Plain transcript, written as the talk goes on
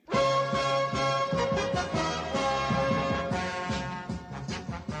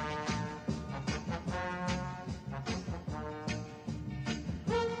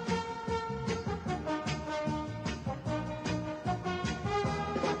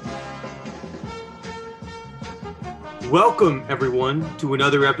Welcome, everyone, to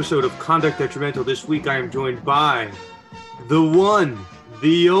another episode of Conduct Detrimental. This week, I am joined by the one,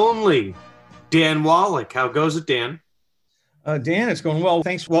 the only, Dan Wallach. How goes it, Dan? Dan, it's going well.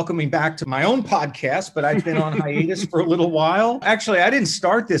 Thanks for welcoming back to my own podcast, but I've been on hiatus for a little while. Actually, I didn't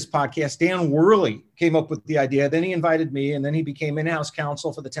start this podcast. Dan Worley came up with the idea. Then he invited me, and then he became in-house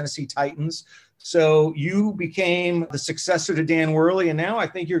counsel for the Tennessee Titans. So you became the successor to Dan Worley, and now I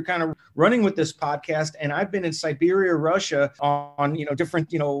think you're kind of running with this podcast. And I've been in Siberia, Russia on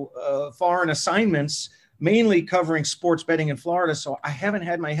different foreign assignments, mainly covering sports betting in Florida. So I haven't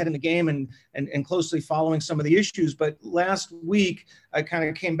had my head in the game and closely following some of the issues. But last week, I kind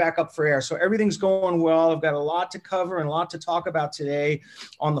of came back up for air. So everything's going well. I've got a lot to cover and a lot to talk about today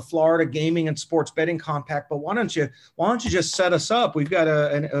on the Florida Gaming and Sports Betting Compact. But why don't you just set us up? We've got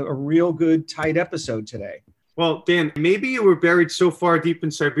a real good, tight episode today. Well, Dan, maybe you were buried so far deep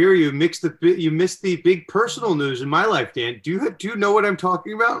in Siberia, you missed the big personal news in my life, Dan. Do you know what I'm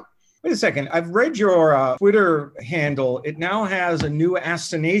talking about? Wait a second. I've read your Twitter handle. It now has a new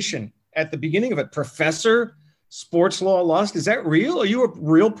assignation at the beginning of it. Professor Sports Law Lust. Is that real? Are you a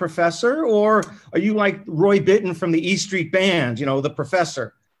real professor, or are you like Roy Bittan from the E Street Band, the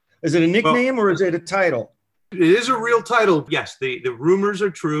professor? Is it a nickname or is it a title? It is a real title. Yes, the rumors are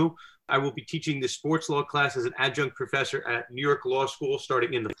true. I will be teaching the sports law class as an adjunct professor at New York Law School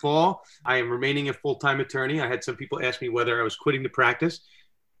starting in the fall. I am remaining a full-time attorney. I had some people ask me whether I was quitting the practice.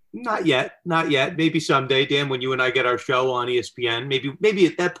 Not yet. Maybe someday, Dan, when you and I get our show on ESPN, maybe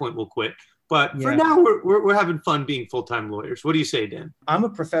at that point we'll quit. But for now, we're having fun being full-time lawyers. What do you say, Dan? I'm a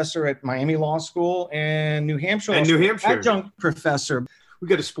professor at Miami Law School and New Hampshire. Adjunct professor. We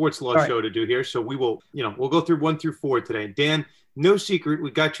got a sports law show to do here, so we will, we'll go through 1 through 4 today. Dan, no secret,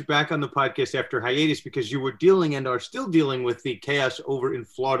 we got you back on the podcast after hiatus because you were dealing and are still dealing with the chaos over in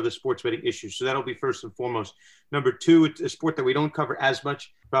Florida, the sports betting issues. So that'll be first and foremost. Number 2, it's a sport that we don't cover as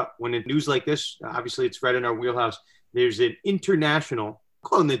much, but when in news like this, obviously it's right in our wheelhouse. There's an international,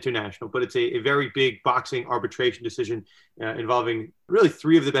 call it international, but it's a very big boxing arbitration decision involving really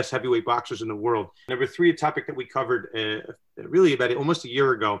 3 of the best heavyweight boxers in the world. Number 3, a topic that we covered really about almost a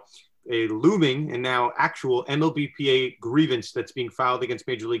year ago, a looming and now actual MLBPA grievance that's being filed against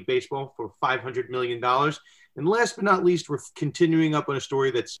Major League Baseball for $500 million. And last but not least, we're continuing up on a story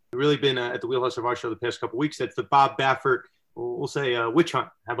that's really been at the wheelhouse of our show the past couple of weeks. That's the Bob Baffert, we'll say, witch hunt.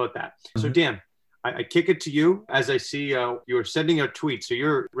 How about that? Mm-hmm. So, Dan, I kick it to you as I see you're sending out tweets. So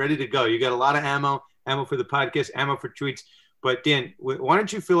you're ready to go. You got a lot of ammo for the podcast, ammo for tweets. But, Dan, why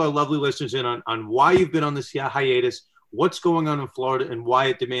don't you fill our lovely listeners in on why you've been on this hiatus, what's going on in Florida, and why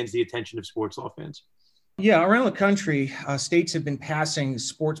it demands the attention of sports law fans? Yeah, around the country, states have been passing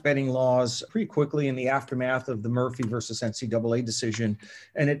sports betting laws pretty quickly in the aftermath of the Murphy versus NCAA decision.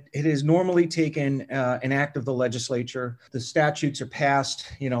 And it is normally taken an act of the legislature. The statutes are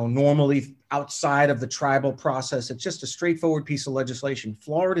passed, normally outside of the tribal process. It's just a straightforward piece of legislation.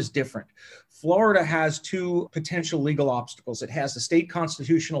 Florida is different. Florida has 2 potential legal obstacles. It has the state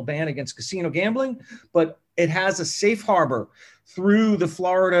constitutional ban against casino gambling, but it has a safe harbor through the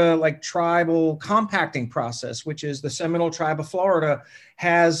Florida tribal compacting process, which is the Seminole Tribe of Florida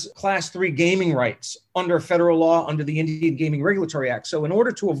has Class 3 gaming rights under federal law under the Indian Gaming Regulatory Act. So in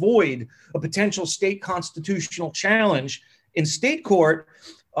order to avoid a potential state constitutional challenge in state court,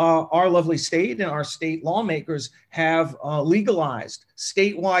 our lovely state and our state lawmakers have legalized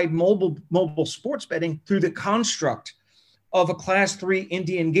statewide mobile sports betting through the construct of a Class 3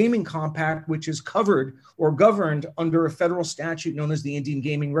 Indian Gaming Compact, which is covered or governed under a federal statute known as the Indian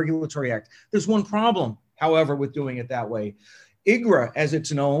Gaming Regulatory Act. There's one problem, however, with doing it that way. IGRA, as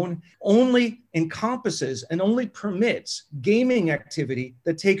it's known, only encompasses and only permits gaming activity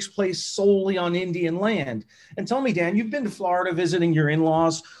that takes place solely on Indian land. And tell me, Dan, you've been to Florida visiting your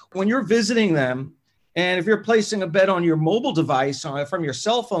in-laws. When you're visiting them, and if you're placing a bet on your mobile device from your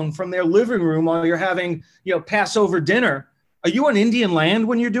cell phone, from their living room while you're having Passover dinner, are you on Indian land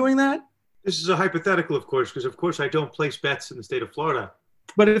when you're doing that? This is a hypothetical, of course, because, of course, I don't place bets in the state of Florida.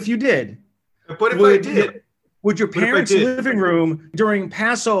 But if you did? But if I did? Would your parents' living room during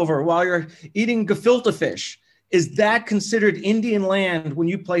Passover while you're eating gefilte fish, is that considered Indian land when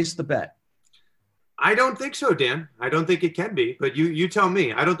you place the bet? I don't think so, Dan. I don't think it can be. But you tell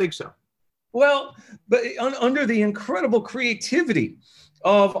me. I don't think so. Well, but under the incredible creativity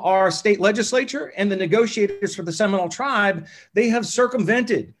of our state legislature and the negotiators for the Seminole Tribe, they have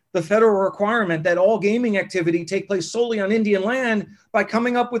circumvented the federal requirement that all gaming activity take place solely on Indian land by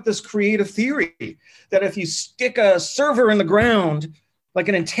coming up with this creative theory that if you stick a server in the ground, like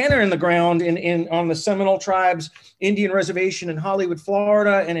an antenna in the ground on the Seminole Tribe's Indian reservation in Hollywood,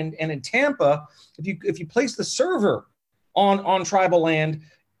 Florida, and in Tampa, if you place the server on tribal land,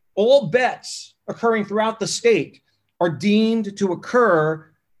 all bets occurring throughout the state are deemed to occur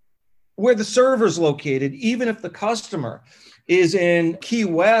where the server is located, even if the customer is in Key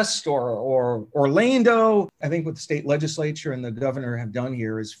West or Orlando. I think what the state legislature and the governor have done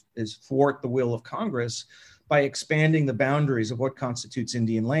here is thwart the will of Congress by expanding the boundaries of what constitutes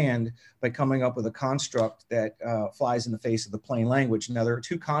Indian land by coming up with a construct that flies in the face of the plain language. Now, there are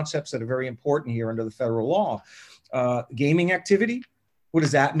two concepts that are very important here under the federal law. Gaming activity, what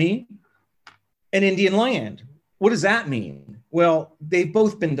does that mean? And Indian land, what does that mean? Well, they've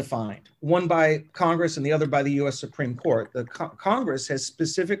both been defined, one by Congress and the other by the U.S. Supreme Court. The Congress has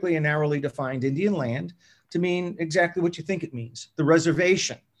specifically and narrowly defined Indian land to mean exactly what you think it means, the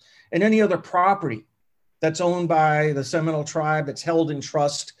reservation, and any other property that's owned by the Seminole tribe, that's held in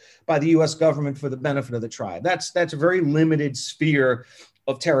trust by the U.S. government for the benefit of the tribe. That's a very limited sphere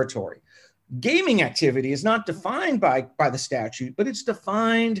of territory. Gaming activity is not defined by the statute, but it's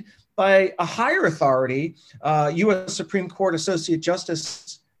defined by a higher authority, U.S. Supreme Court Associate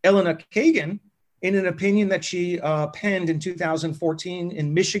Justice Elena Kagan, in an opinion that she penned in 2014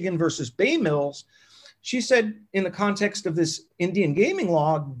 in Michigan versus Bay Mills. She said, in the context of this Indian gaming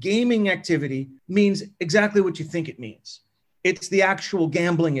law, gaming activity means exactly what you think it means. It's the actual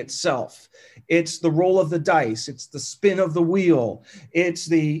gambling itself. It's the roll of the dice. It's the spin of the wheel. It's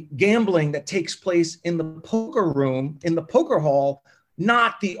the gambling that takes place in the poker room, in the poker hall,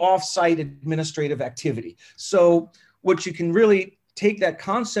 not the off-site administrative activity. So what you can really take that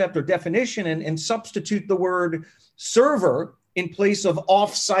concept or definition and substitute the word server in place of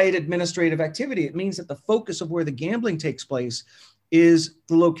off-site administrative activity. It means that the focus of where the gambling takes place is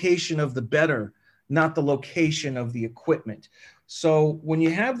the location of the bettor, not the location of the equipment. So when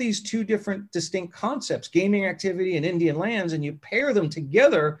you have these two different distinct concepts, gaming activity and Indian lands, and you pair them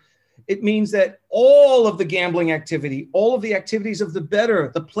together, it means that all of the gambling activity, all of the activities of the bettor,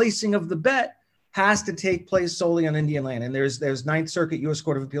 the placing of the bet, has to take place solely on Indian land. And there's Ninth Circuit U.S.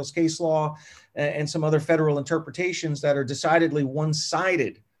 Court of Appeals case law and some other federal interpretations that are decidedly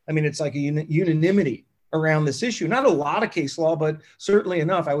one-sided. I mean, it's like a unanimity around this issue. Not a lot of case law, but certainly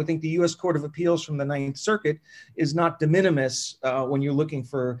enough. I would think the U.S. Court of Appeals from the Ninth Circuit is not de minimis when you're looking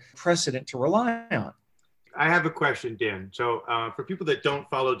for precedent to rely on. I have a question, Dan. So for people that don't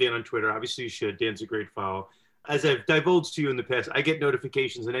follow Dan on Twitter, obviously you should. Dan's a great follow. As I've divulged to you in the past, I get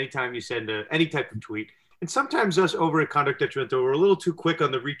notifications and anytime you send any type of tweet. And sometimes us over at Conduct Detrimental, we're a little too quick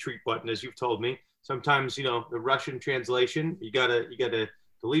on the retweet button, as you've told me. Sometimes, the Russian translation, you gotta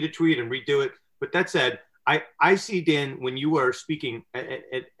delete a tweet and redo it. But that said, I see, Dan, when you are speaking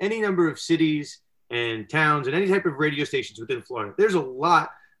at any number of cities and towns and any type of radio stations within Florida, there's a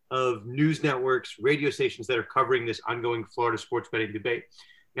lot of news networks, radio stations that are covering this ongoing Florida sports betting debate.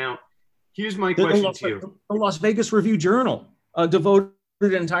 Now, here's my question to you. The Las Vegas Review-Journal devoted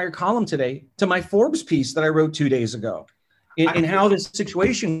an entire column today to my Forbes piece that I wrote 2 days ago in how this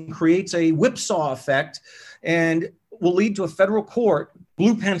situation creates a whipsaw effect and will lead to a federal court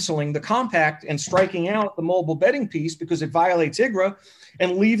blue penciling the compact and striking out the mobile betting piece because it violates IGRA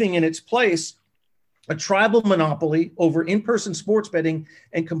and leaving in its place a tribal monopoly over in-person sports betting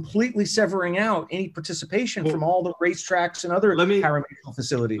and completely severing out any participation from all the racetracks and other paramedical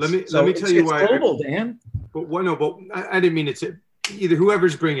facilities. Let me tell you why. It's global, Dan. But I didn't mean it's either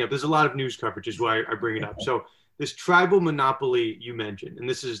whoever's bringing it up. There's a lot of news coverage is why I bring it up. So this tribal monopoly you mentioned, and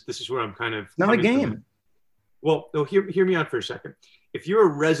this is where I'm kind of not a game. Well, no, hear me out for a second. If you're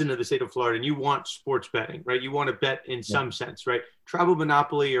a resident of the state of Florida and you want sports betting, right? You want to bet in some sense, right? Tribal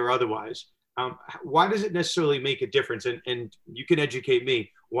monopoly or otherwise. Why does it necessarily make a difference? And you can educate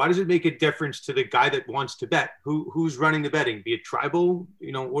me. Why does it make a difference to the guy that wants to bet? Who's running the betting? Be it tribal,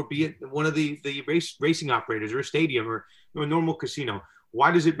 or be it one of the racing operators or a stadium or a normal casino.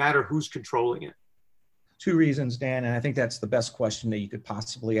 Why does it matter who's controlling it? Two reasons, Dan, and I think that's the best question that you could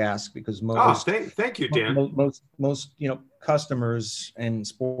possibly ask because thank you, Dan. Most customers and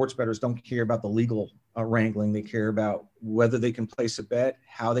sports bettors don't care about the legal wrangling. They care about whether they can place a bet,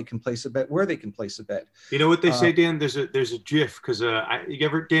 how they can place a bet, where they can place a bet. You know what they say, Dan? There's a GIF because Dan,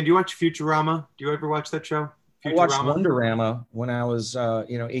 do you watch Futurama? Do you ever watch that show? Futurama? I watched Wonderama when I was 8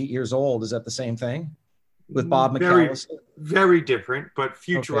 years old. Is that the same thing? With Bob McAllister? Very different, but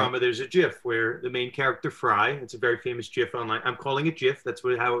Futurama, There's a GIF where the main character, Fry, it's a very famous GIF online. I'm calling it GIF. That's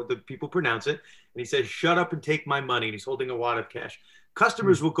how the people pronounce it. And he says, "Shut up and take my money." And he's holding a wad of cash.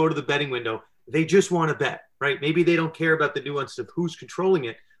 Customers will go to the betting window. They just want to bet, right? Maybe they don't care about the nuance of who's controlling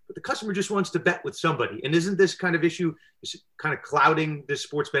it, but the customer just wants to bet with somebody. And isn't this kind of issue kind of clouding this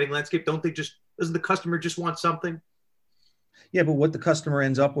sports betting landscape? Doesn't the customer just want something? Yeah, but what the customer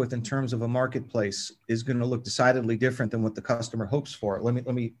ends up with in terms of a marketplace is going to look decidedly different than what the customer hopes for.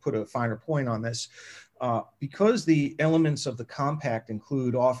 Let me put a finer point on this. Because the elements of the compact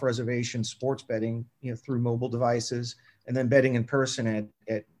include off reservation sports betting, through mobile devices, and then betting in person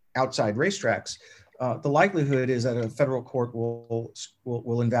at outside racetracks, the likelihood is that a federal court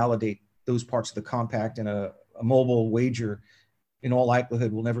will invalidate those parts of the compact, and a mobile wager in all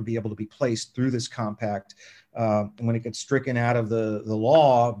likelihood will never be able to be placed through this compact. And when it gets stricken out of the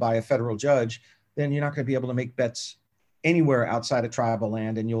law by a federal judge, then you're not going to be able to make bets anywhere outside of tribal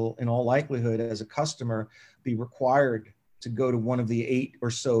land. And you'll, in all likelihood, as a customer, be required to go to one of the 8 or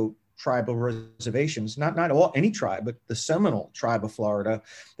so tribal reservations, not any tribe, but the Seminole tribe of Florida.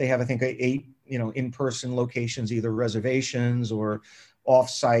 They have, I think, 8, in-person locations, either reservations or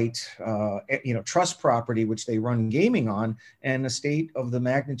off-site, trust property, which they run gaming on. And a state of the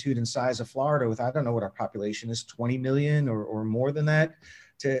magnitude and size of Florida, with, I don't know what our population is, 20 million or more than that,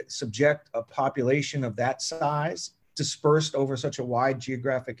 to subject a population of that size dispersed over such a wide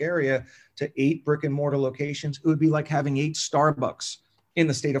geographic area to 8 brick and mortar locations, it would be like having 8 Starbucks in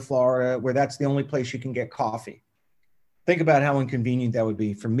the state of Florida, where that's the only place you can get coffee. Think about how inconvenient that would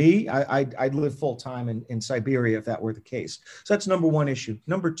be. For me, I'd live full time in Siberia if that were the case. So that's number one issue.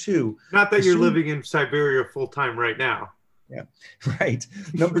 Number two. Not that you're living in Siberia full time right now. Yeah, right.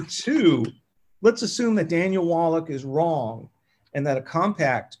 Number two, let's assume that Daniel Wallach is wrong and that a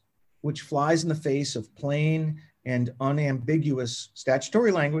compact which flies in the face of plain and unambiguous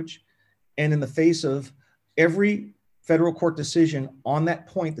statutory language and in the face of every federal court decision on that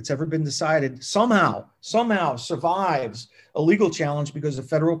point that's ever been decided somehow survives a legal challenge, because the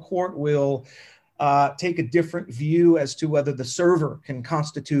federal court will take a different view as to whether the server can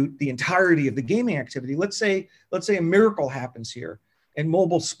constitute the entirety of the gaming activity. Let's say a miracle happens here and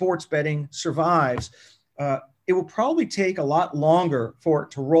mobile sports betting survives. It will probably take a lot longer for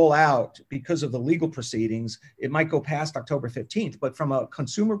it to roll out because of the legal proceedings. It might go past October 15th, but from a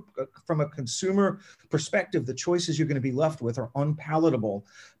consumer perspective, the choices you're going to be left with are unpalatable,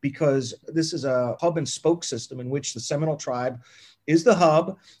 because this is a hub and spoke system in which the Seminole tribe is the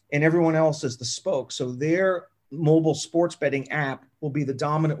hub and everyone else is the spoke. So their mobile sports betting app will be the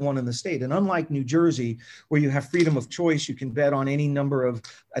dominant one in the state. And unlike New Jersey, where you have freedom of choice, you can bet on any number of,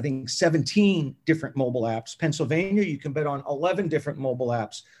 I think, 17 different mobile apps. Pennsylvania, you can bet on 11 different mobile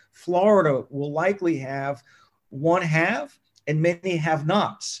apps. Florida will likely have one have and many have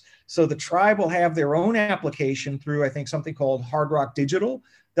nots. So the tribe will have their own application through, I think, something called Hard Rock Digital.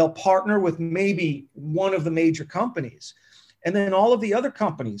 They'll partner with maybe one of the major companies. And then all of the other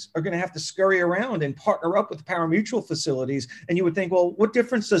companies are going to have to scurry around and partner up with pari-mutuel facilities. And you would think, well, what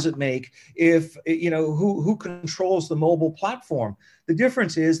difference does it make if, who controls the mobile platform? The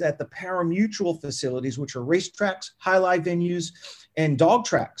difference is that the pari-mutuel facilities, which are racetracks, highlight venues, and dog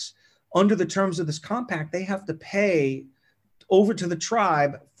tracks, under the terms of this compact, they have to pay over to the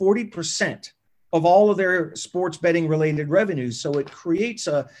tribe 40% of all of their sports betting related revenues. So it creates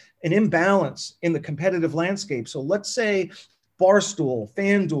an imbalance in the competitive landscape. So let's say Barstool,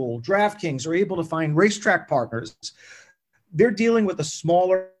 FanDuel, DraftKings are able to find racetrack partners. They're dealing with a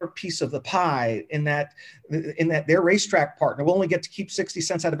smaller piece of the pie in that their racetrack partner will only get to keep 60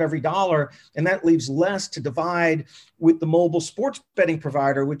 cents out of every dollar, and that leaves less to divide with the mobile sports betting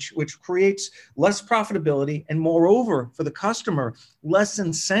provider, which creates less profitability and, moreover, for the customer, less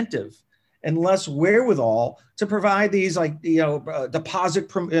incentive and less wherewithal to provide these deposit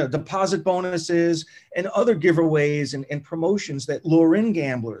bonuses and other giveaways and promotions that lure in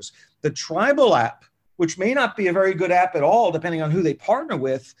gamblers. The tribal app, which may not be a very good app at all, depending on who they partner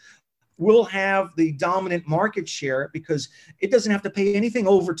with, will have the dominant market share because it doesn't have to pay anything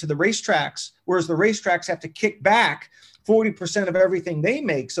over to the racetracks, whereas the racetracks have to kick back 40% of everything they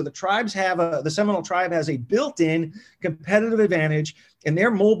make. So the the Seminole tribe has a built-in competitive advantage, and their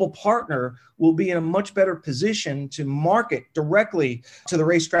mobile partner will be in a much better position to market directly to the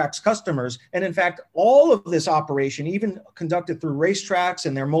racetrack's customers. And in fact, all of this operation, even conducted through racetracks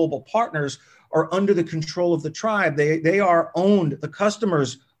and their mobile partners, are under the control of the tribe. They are owned. The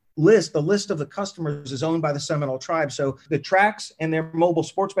customers list, the list of the customers is owned by the Seminole tribe. So the tracks and their mobile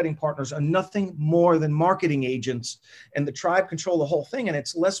sports betting partners are nothing more than marketing agents, and the tribe control the whole thing. And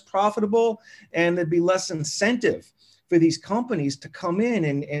it's less profitable, and there'd be less incentive for these companies to come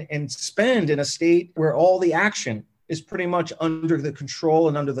in and spend in a state where all the action is pretty much under the control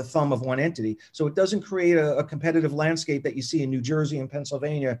and under the thumb of one entity. So it doesn't create a competitive landscape that you see in New Jersey and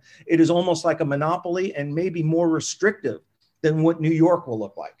Pennsylvania. It is almost like a monopoly, and maybe more restrictive than what New York will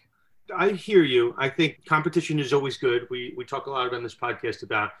look like. I hear you. I think competition is always good. We talk a lot on this podcast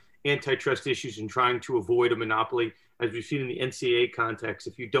about antitrust issues and trying to avoid a monopoly. as we've seen in the NCAA context,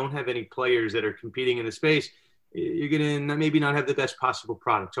 if you don't have any players that are competing in the space, you're going to maybe not have the best possible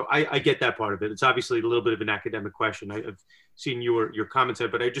product. So I get that part of it. It's obviously a little bit of an academic question. I've seen your comments there,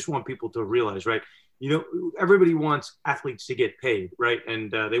 but I just want people to realize, right? Everybody wants athletes to get paid, right?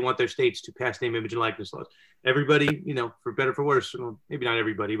 And they want their states to pass name, image, and likeness laws. Everybody, for better or for worse, well, maybe not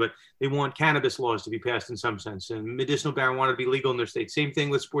everybody, but they want cannabis laws to be passed in some sense and medicinal marijuana to be legal in their state. Same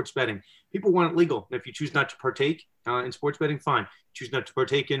thing with sports betting. People want it legal. If you choose not to partake in sports betting, fine. Choose not to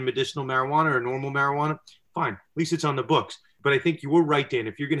partake in medicinal marijuana or normal marijuana, fine. At least it's on the books. But I think you were right, Dan.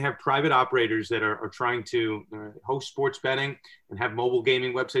 If you're going to have private operators that are trying to host sports betting and have mobile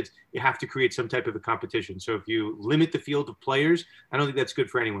gaming websites, you have to create some type of a competition. So if you limit the field of players, I don't think that's good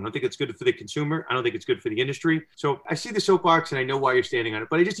for anyone. I don't think it's good for the consumer. I don't think it's good for the industry. So I see the soapbox and I know why you're standing on it,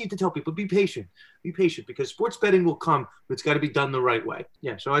 but I just need to tell people, be patient because sports betting will come, but it's got to be done the right way.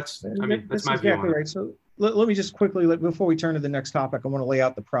 Yeah. So that's my view on it. Exactly right. So let me just quickly, before we turn to the next topic, I want to lay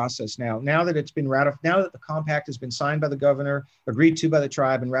out the process now. Now that it's been ratified, now that the compact has been signed by the governor, agreed to by the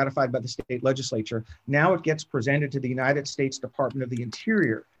tribe, and ratified by the state legislature, now it gets presented to the United States Department of the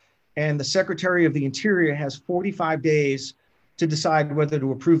Interior. And the Secretary of the Interior has 45 days to decide whether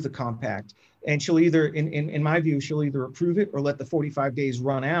to approve the compact. And she'll either, in my view, she'll either approve it or let the 45 days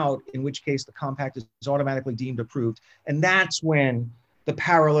run out, in which case the compact is automatically deemed approved. And that's when the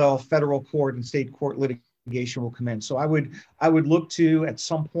parallel federal court and state court litigation will commence. So I would look to, at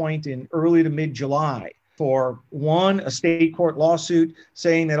some point in early to mid-July, for a state court lawsuit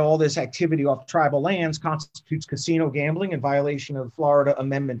saying that all this activity off tribal lands constitutes casino gambling in violation of Florida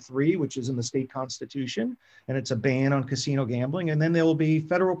Amendment 3, which is in the state constitution, and it's a ban on casino gambling. And then there will be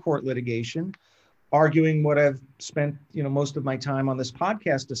federal court litigation arguing what I've spent most of my time on this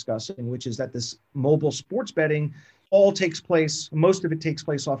podcast discussing, which is that this mobile sports betting most of it takes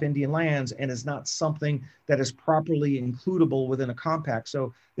place off Indian lands and is not something that is properly includable within a compact.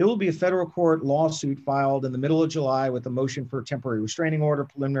 So there will be a federal court lawsuit filed in the middle of July with a motion for a temporary restraining order,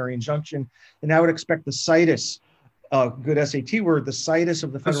 preliminary injunction. And I would expect the situs, good SAT word, the situs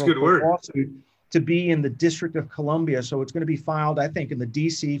of the federal court lawsuit to be in the District of Columbia. So it's going to be filed, I think, in the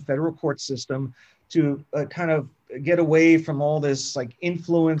DC federal court system to kind of get away from all this like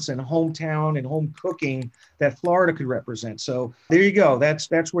influence and hometown and home cooking that Florida could represent. So there you go.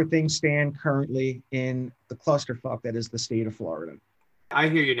 That's where things stand currently in the clusterfuck that is the state of Florida. I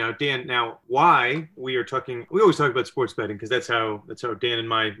hear you now, Dan. Now, why we always talk about sports betting because that's how Dan and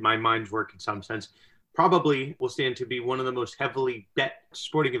my minds work in some sense. Probably will stand to be one of the most heavily bet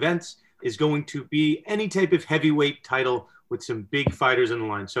sporting events is going to be any type of heavyweight title with some big fighters on the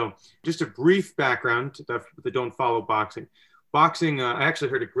line. So just a brief background that don't follow boxing. Boxing, I actually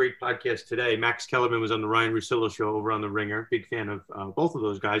heard a great podcast today. Max Kellerman was on the Ryan Russillo show over on The Ringer. Big fan of both of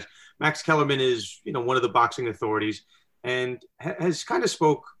those guys. Max Kellerman is, one of the boxing authorities and has kind of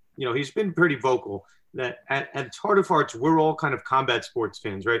spoke, he's been pretty vocal that at its heart of hearts, we're all kind of combat sports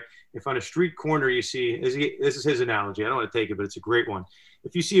fans, right? If on a street corner you see, this is his analogy. I don't want to take it, but it's a great one.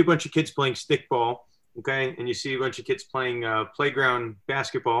 If you see a bunch of kids playing stickball, okay, and you see a bunch of kids playing playground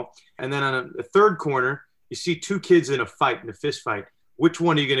basketball, and then on a third corner, you see two kids in a fist fight, which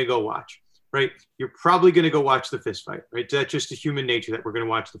one are you going to go watch, right? You're probably going to go watch the fist fight, right? That's just a human nature that we're going to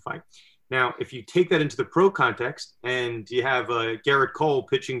watch the fight. Now, if you take that into the pro context and you have Garrett Cole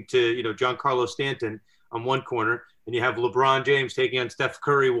pitching to, Giancarlo Stanton on one corner, and you have LeBron James taking on Steph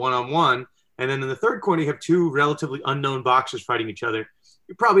Curry one-on-one, and then in the third corner, you have two relatively unknown boxers fighting each other,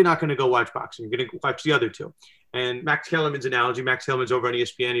 you're probably not going to go watch boxing. You're going to watch the other two. And Max Kellerman's analogy, Max Kellerman's over on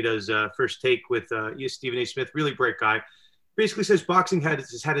ESPN. He does First Take with Stephen A. Smith, really great guy. Basically says boxing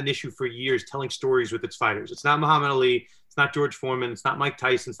has had an issue for years telling stories with its fighters. It's not Muhammad Ali. It's not George Foreman. It's not Mike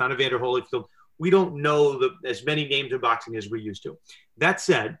Tyson. It's not Evander Holyfield. We don't know as many names in boxing as we used to. That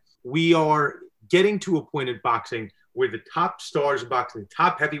said, we are getting to a point in boxing where the top stars of boxing, the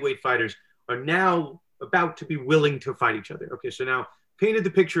top heavyweight fighters, are now about to be willing to fight each other. Okay, so now painted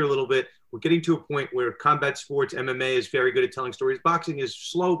the picture a little bit. We're getting to a point where combat sports, MMA, is very good at telling stories. Boxing is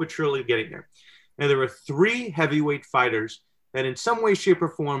slow but surely getting there. Now, there are three heavyweight fighters that in some way, shape, or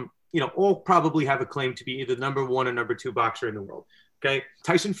form, all probably have a claim to be either number one or number two boxer in the world. Okay,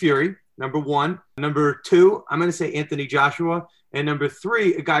 Tyson Fury, number one. Number two, I'm going to say Anthony Joshua. And number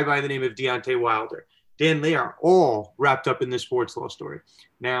three, a guy by the name of Deontay Wilder. Dan, they are all wrapped up in this sports law story.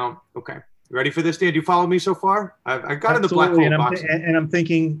 Now, okay. Ready for this, Dan? Do you follow me so far? I've got in the black hole boxing. And I'm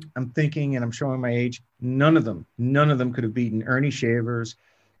thinking, and I'm showing my age. None of them could have beaten Ernie Shavers,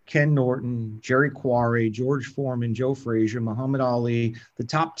 Ken Norton, Jerry Quarry, George Foreman, Joe Frazier, Muhammad Ali, the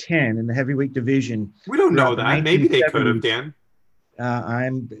top 10 in the heavyweight division. We don't know that. Maybe they could have, Dan. I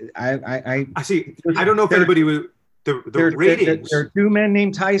see. I don't know if anybody would. the ratings. There are two men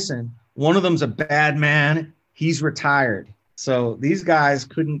named Tyson. One of them's a bad man. He's retired. So these guys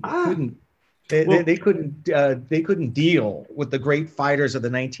couldn't they couldn't deal with the great fighters of the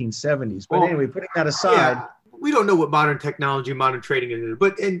 1970s. But anyway, putting that aside. Yeah, we don't know what modern technology, modern trading is.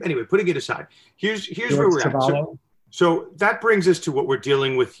 But anyway, putting it aside, here's where we're at. So that brings us to what we're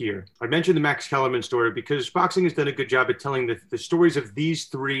dealing with here. I mentioned the Max Kellerman story because boxing has done a good job at telling the stories of these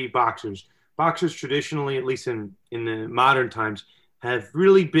three boxers. Boxers traditionally, at least in the modern times, have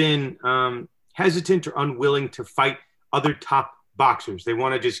really been hesitant or unwilling to fight other top boxers. They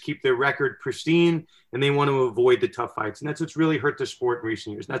want to just keep their record pristine, and they want to avoid the tough fights. And that's what's really hurt the sport in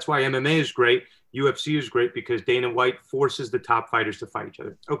recent years. And that's why MMA is great. UFC is great because Dana White forces the top fighters to fight each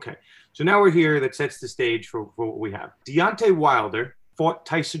other. Okay, so now we're here. That sets the stage for what we have. Deontay Wilder fought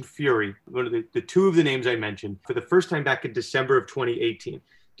Tyson Fury, one of the two of the names I mentioned, for the first time back in December of 2018.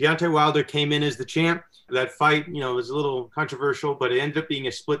 Deontay Wilder came in as the champ. That fight, was a little controversial, but it ended up being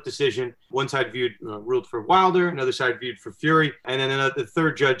a split decision. One side ruled for Wilder, another side viewed for Fury, and then the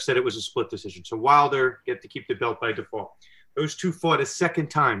third judge said it was a split decision. So Wilder get to keep the belt by default. Those two fought a second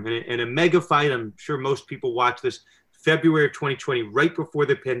time in a mega fight. I'm sure most people watch this. February of 2020, right before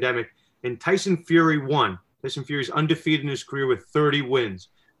the pandemic, and Tyson Fury won. Tyson Fury's undefeated in his career with 30 wins.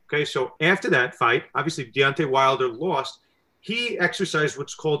 Okay, so after that fight, obviously Deontay Wilder lost. He exercised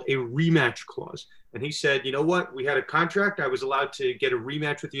what's called a rematch clause. And he said, you know what? We had a contract. I was allowed to get a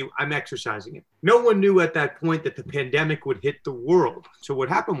rematch with you. I'm exercising it. No one knew at that point that the pandemic would hit the world. So what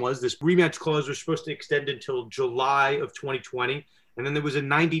happened was this rematch clause was supposed to extend until July of 2020. And then there was a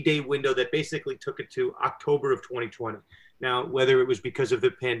 90-day window that basically took it to October of 2020. Now, whether it was because of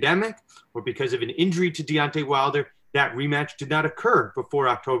the pandemic or because of an injury to Deontay Wilder, that rematch did not occur before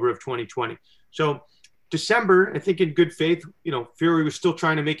October of 2020. So December, I think in good faith, Fury was still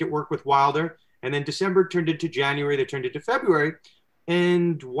trying to make it work with Wilder. And then December turned into January, that turned into February.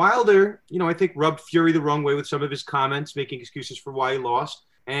 And Wilder, I think rubbed Fury the wrong way with some of his comments, making excuses for why he lost.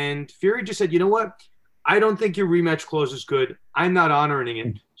 And Fury just said, you know what? I don't think your rematch clause is good. I'm not honoring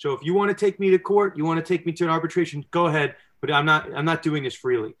it. So if you want to take me to court, you want to take me to an arbitration, go ahead. But I'm not doing this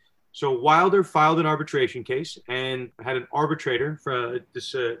freely. So Wilder filed an arbitration case and had an arbitrator for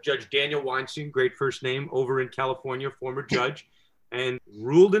this Judge Daniel Weinstein, great first name, over in California, former judge, and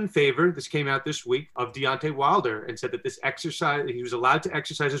ruled in favor, this came out this week, of Deontay Wilder and said that this exercise, he was allowed to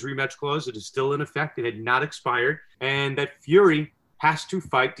exercise his rematch clause. It is still in effect. It had not expired. And that Fury has to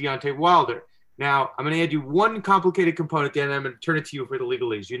fight Deontay Wilder. Now, I'm going to add you one complicated component, Dan, and I'm going to turn it to you for the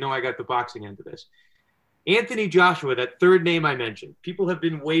legalese. I got the boxing end of this. Anthony Joshua, that third name I mentioned, people have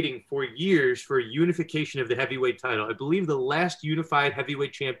been waiting for years for a unification of the heavyweight title. I believe the last unified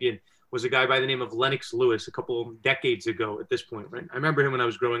heavyweight champion was a guy by the name of Lennox Lewis a couple of decades ago at this point, right? I remember him when I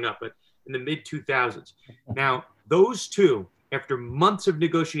was growing up, but in the mid-2000s. Now, those two, after months of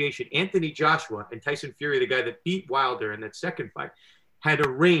negotiation, Anthony Joshua and Tyson Fury, the guy that beat Wilder in that second fight, had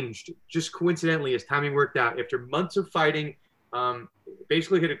arranged, just coincidentally as timing worked out, after months of fighting,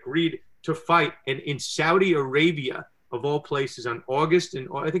 basically had agreed to fight in Saudi Arabia, of all places, on August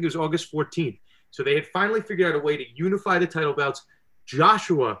 14th. So they had finally figured out a way to unify the title belts,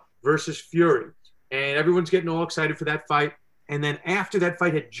 Joshua versus Fury. And everyone's getting all excited for that fight. And then after that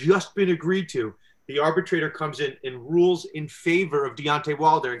fight had just been agreed to, the arbitrator comes in and rules in favor of Deontay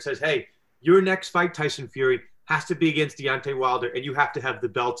Wilder and says, hey, your next fight, Tyson Fury, has to be against Deontay Wilder, and you have to have the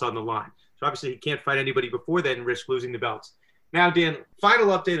belts on the line. So obviously he can't fight anybody before then and risk losing the belts. Now, Dan,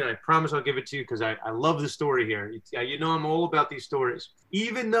 final update, and I promise I'll give it to you because I love the story here. I'm all about these stories.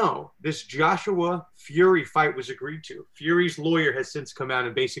 Even though this Joshua-Fury fight was agreed to, Fury's lawyer has since come out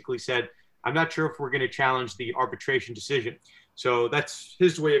and basically said, I'm not sure if we're going to challenge the arbitration decision. So that's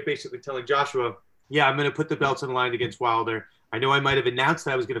his way of basically telling Joshua, yeah, I'm going to put the belts on the line against Wilder. I know I might have announced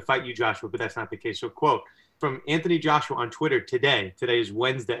that I was going to fight you, Joshua, but that's not the case. So, quote, from Anthony Joshua on Twitter today is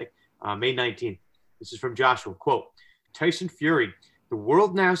Wednesday, May 19th. This is from Joshua, quote, Tyson Fury, the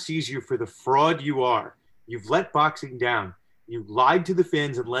world now sees you for the fraud you are. You've let boxing down. You lied to the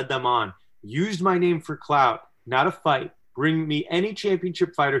fans and led them on. Used my name for clout, not a fight. Bring me any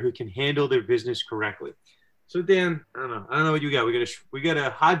championship fighter who can handle their business correctly. So, Dan, I don't know what you got. We got a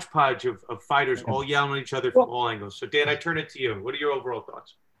hodgepodge of fighters all yelling at each other from all angles. So, Dan, I turn it to you. What are your overall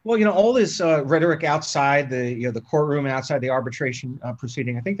thoughts? Well, all this rhetoric outside the courtroom and outside the arbitration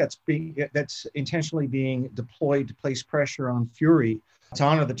proceeding, I think that's intentionally being deployed to place pressure on Fury to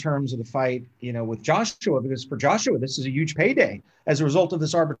honor the terms of the fight, with Joshua, because for Joshua, this is a huge payday. As a result of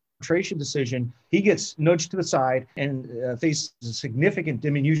this arbitration decision, he gets nudged to the side and faces a significant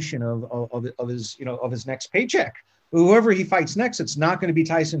diminution of his next paycheck. whoever he fights next, it's not going to be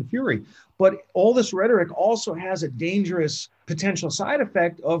Tyson Fury. But all this rhetoric also has a dangerous potential side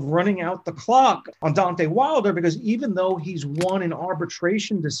effect of running out the clock on Deontay Wilder, because even though he's won an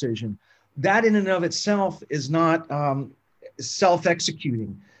arbitration decision, that in and of itself is not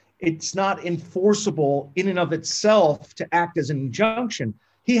self-executing. It's not enforceable in and of itself to act as an injunction.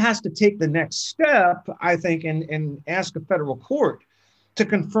 He has to take the next step, I think, and ask a federal court to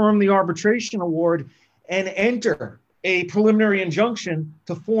confirm the arbitration award and enter a preliminary injunction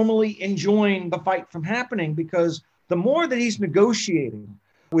to formally enjoin the fight from happening, because the more that he's negotiating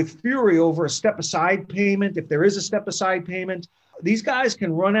with Fury over a step-aside payment, if there is a step-aside payment, these guys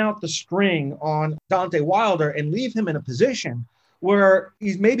can run out the string on Deontay Wilder and leave him in a position where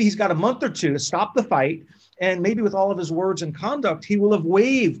he's got a month or two to stop the fight, and maybe with all of his words and conduct, he will have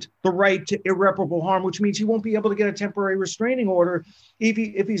waived the right to irreparable harm, which means he won't be able to get a temporary restraining order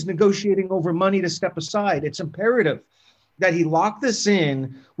if he's negotiating over money to step aside. It's imperative that he lock this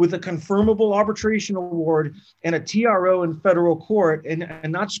in with a confirmable arbitration award and a TRO in federal court, and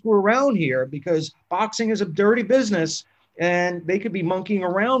not screw around here, because boxing is a dirty business. And they could be monkeying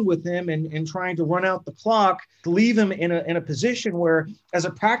around with him and trying to run out the clock to leave him in a position where, as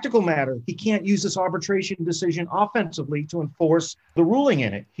a practical matter, he can't use this arbitration decision offensively to enforce the ruling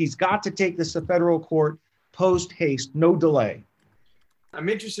in it. He's got to take this to federal court post haste, no delay. I'm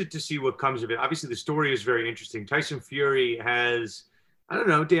interested to see what comes of it. Obviously, the story is very interesting. Tyson Fury has, I don't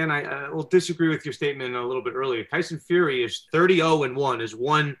know, Dan, I will disagree with your statement a little bit earlier. Tyson Fury is 30-0-1. His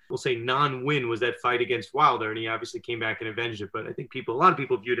one, we'll say, non-win was that fight against Wilder, and he obviously came back and avenged it. But I think a lot of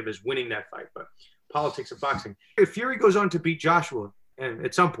people viewed him as winning that fight. But politics of boxing. If Fury goes on to beat Joshua, and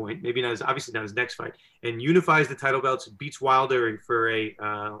at some point, maybe not his next fight, and unifies the title belts, beats Wilder for a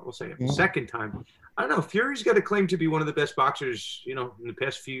second time, I don't know. Fury's got a claim to be one of the best boxers, in the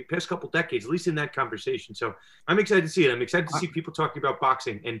past couple decades, at least in that conversation. So I'm excited to see it. I'm excited to see people talking about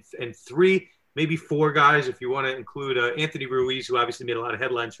boxing, and 3, maybe 4 guys, if you want to include Anthony Ruiz, who obviously made a lot of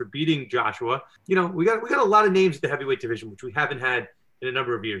headlines for beating Joshua. We got a lot of names at the heavyweight division, which we haven't had in a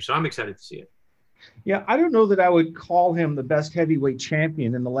number of years. So I'm excited to see it. Yeah, I don't know that I would call him the best heavyweight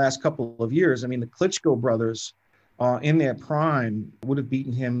champion in the last couple of years. I mean, the Klitschko brothers, in their prime, would have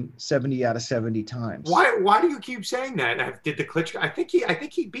beaten him 70 out of 70 times. Why do you keep saying that? Did the Klitschko? I think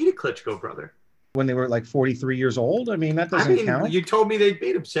he beat a Klitschko brother when they were like 43 years old. I mean, that doesn't count. You told me they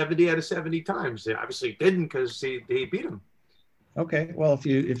beat him 70 out of 70 times. They obviously didn't, because he beat him. Okay, well, if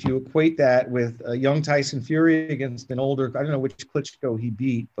you equate that with a young Tyson Fury against an older, I don't know which Klitschko he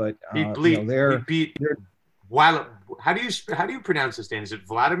beat, but he beat. How do you pronounce this, Dan? Is it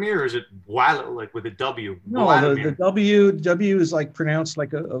Vladimir, or is it like with a W? No, the W is like pronounced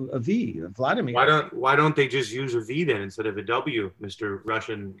like a V. Vladimir. Why don't they just use a V then instead of a W, Mr.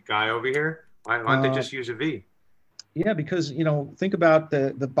 Russian guy over here? Why don't they just use a V? Yeah, because think about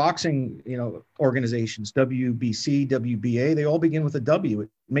the boxing organizations, WBC, WBA. They all begin with a W. It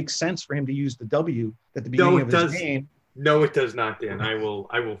makes sense for him to use the W at the beginning of his name. No, it does not, Dan. I will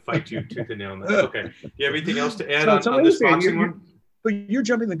fight you tooth and nail on that. Okay. Do you have anything else to add on this boxing one? But you're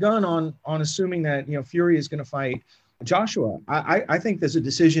jumping the gun on assuming that Fury is going to fight Joshua. I think there's a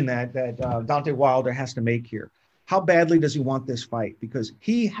decision that Deontay Wilder has to make here. How badly does he want this fight? Because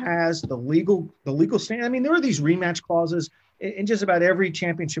he has the legal stand. I mean, there are these rematch clauses in just about every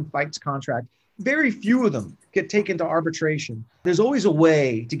championship fights contract. Very few of them get taken to arbitration. There's always a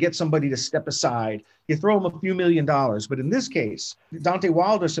way to get somebody to step aside. You throw them a few $1 million. But in this case, Deontay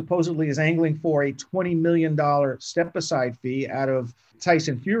Wilder supposedly is angling for a $20 million step-aside fee out of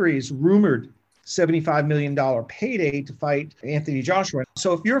Tyson Fury's rumored $75 million payday to fight Anthony Joshua.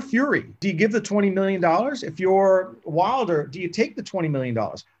 So if you're Fury, do you give the $20 million? If you're Wilder, do you take the $20 million?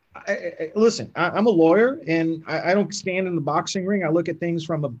 Listen, I'm a lawyer, and I don't stand in the boxing ring. I look at things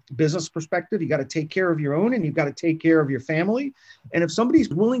from a business perspective. You got to take care of your own, and you've got to take care of your family. And if somebody's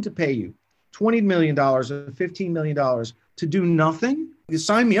willing to pay you $20 million or $15 million to do nothing, you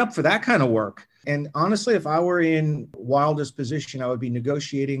sign me up for that kind of work. And honestly, if I were in Wilder's position, I would be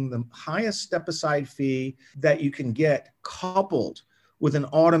negotiating the highest step-aside fee that you can get, coupled with an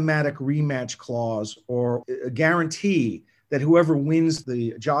automatic rematch clause or a guarantee that whoever wins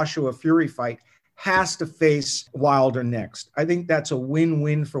the Joshua Fury fight has to face Wilder next. I think that's a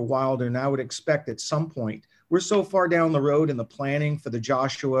win-win for Wilder, and I would expect at some point, we're so far down the road in the planning for the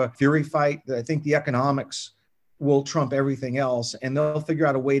Joshua Fury fight that I think the economics will trump everything else. And they'll figure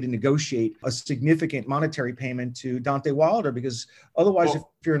out a way to negotiate a significant monetary payment to Deontay Wilder, because otherwise, if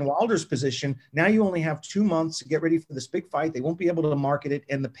you're in Wilder's position, now you only have 2 months to get ready for this big fight. They won't be able to market it.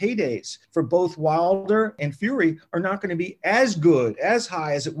 And the paydays for both Wilder and Fury are not going to be as good, as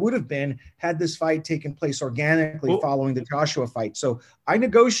high as it would have been had this fight taken place organically following the Joshua fight. So I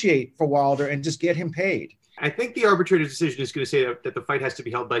negotiate for Wilder and just get him paid. I think the arbitrator's decision is going to say that the fight has to be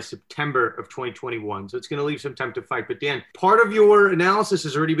held by September of 2021. So it's going to leave some time to fight. But Dan, part of your analysis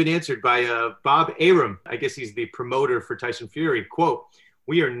has already been answered by Bob Arum. I guess he's the promoter for Tyson Fury. Quote,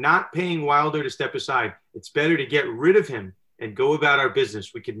 "We are not paying Wilder to step aside. It's better to get rid of him and go about our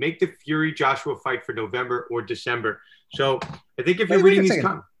business. We could make the Fury-Joshua fight for November or December." So I think if you're reading these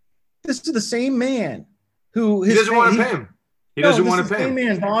comments. This is the same man who... He doesn't want to pay him. He doesn't want to pay him.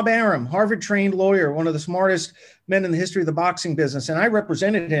 Man, Bob Arum, Harvard-trained lawyer, one of the smartest men in the history of the boxing business. And I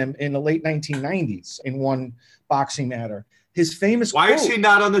represented him in the late 1990s in one boxing matter. His famous Why is he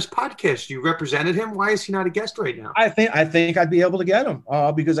not on this podcast? You represented him. Why is he not a guest right now? I think I'd be able to get him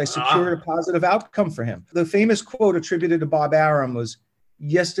because I secured a positive outcome for him. The famous quote attributed to Bob Arum was,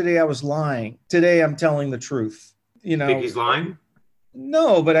 "Yesterday I was lying. Today I'm telling the truth." You know, think he's lying?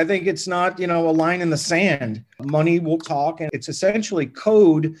 No, but I think it's not, a line in the sand. Money will talk, and it's essentially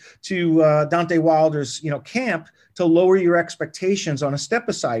code to Deontay Wilder's, camp to lower your expectations on a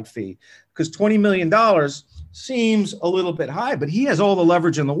step-aside fee, because $20 million seems a little bit high, but he has all the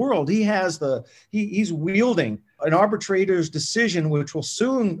leverage in the world. He's wielding an arbitrator's decision, which will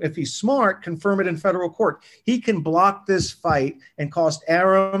soon, if he's smart, confirm it in federal court. He can block this fight and cost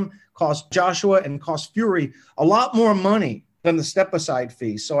Arum, cost Joshua, and cost Fury a lot more money than the step-aside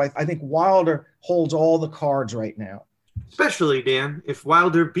fee. So I think Wilder holds all the cards right now. Especially, Dan, if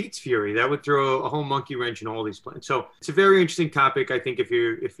Wilder beats Fury, that would throw a whole monkey wrench in all these plans. So it's a very interesting topic. I think if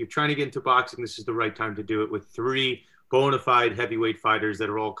you're trying to get into boxing, this is the right time to do it with 3 bona fide heavyweight fighters that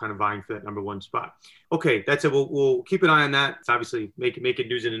are all kind of vying for that number 1 spot. Okay, that's it. We'll keep an eye on that. It's obviously making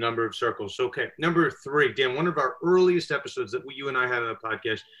news in a number of circles. So, okay, number 3, Dan, one of our earliest episodes that you and I had on the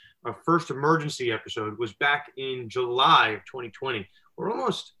podcast, our first emergency episode, was back in July of 2020. We're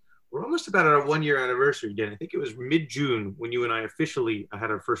almost about at our 1-year anniversary, Dan. I think it was mid-June when you and I officially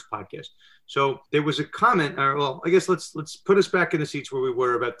had our first podcast. So there was a comment, I guess let's put us back in the seats where we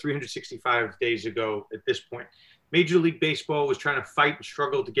were about 365 days ago at this point. Major League Baseball was trying to fight and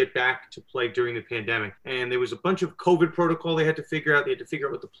struggle to get back to play during the pandemic. And there was a bunch of COVID protocol they had to figure out. They had to figure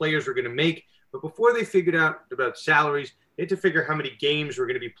out what the players were going to make. But before they figured out about salaries, they had to figure how many games were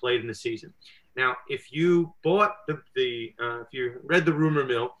going to be played in the season. Now, if you bought if you read the rumor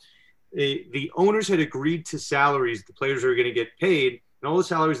mill, the owners had agreed to salaries the players are going to get paid, and all the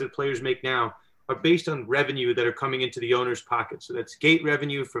salaries that players make now are based on revenue that are coming into the owner's pocket. So that's gate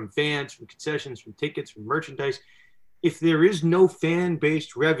revenue from fans, from concessions, from tickets, from merchandise. If there is no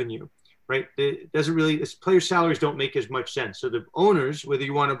fan-based revenue, right, players' salaries don't make as much sense. So the owners, whether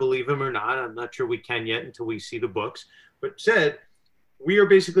you want to believe them or not, I'm not sure we can yet until we see the books, but said, we are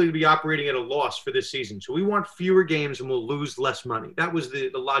basically going to be operating at a loss for this season. So we want fewer games and we'll lose less money. That was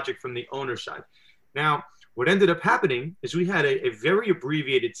the logic from the owner side. Now, what ended up happening is we had a very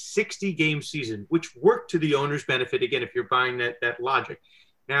abbreviated 60-game season, which worked to the owner's benefit, again, if you're buying that logic.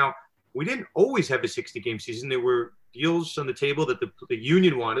 Now, we didn't always have a 60-game season. There were deals on the table that the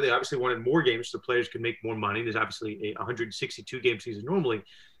union wanted. They obviously wanted more games so the players could make more money. There's obviously a 162-game season normally.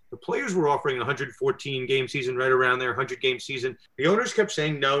 The players were offering a 114-game season, right around there, 100-game season. The owners kept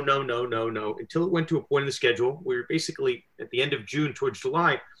saying no, until it went to a point in the schedule where we were basically at the end of June towards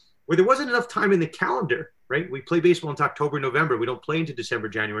July, where there wasn't enough time in the calendar, right? We play baseball into October, November. We don't play into December,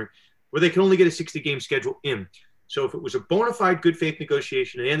 January, where they can only get a 60-game schedule in. So if it was a bona fide good faith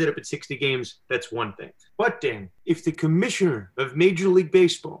negotiation and they ended up at 60 games, that's one thing. But Dan, if the commissioner of Major League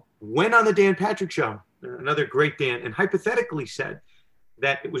Baseball went on the Dan Patrick Show, another great Dan, and hypothetically said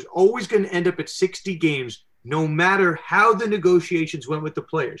that it was always going to end up at 60 games, no matter how the negotiations went with the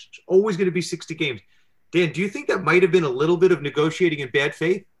players, it's always going to be 60 games. Dan, do you think that might have been a little bit of negotiating in bad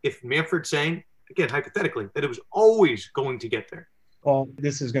faith if Manfred saying, again, hypothetically, that it was always going to get there? Well,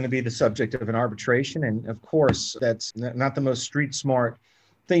 this is going to be the subject of an arbitration. And of course, that's not the most street smart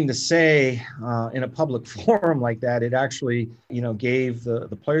thing to say in a public forum like that. It actually, gave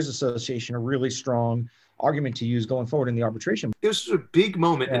the Players Association a really strong argument to use going forward in the arbitration. This was a big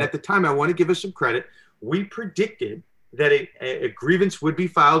moment. Yeah. And at the time, I want to give us some credit. We predicted that a grievance would be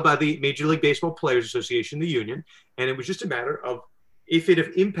filed by the Major League Baseball Players Association, the union. And it was just a matter of if it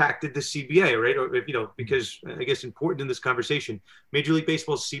have impacted the CBA, right? Or, because I guess important in this conversation, Major League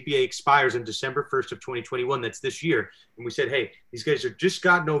Baseball's CBA expires on December 1st of 2021. That's this year. And we said, hey, these guys have just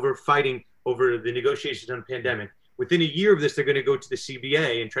gotten over fighting over the negotiations on pandemic. Within a year of this, they're going to go to the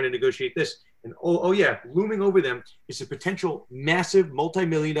CBA and try to negotiate this. And oh yeah, looming over them is a potential massive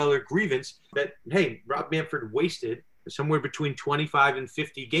multi-million-dollar grievance that, hey, Rob Manfred wasted somewhere between 25 and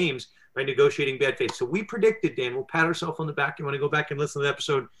 50 games by negotiating bad faith. So we predicted, Dan, we'll pat ourselves on the back. You want to go back and listen to the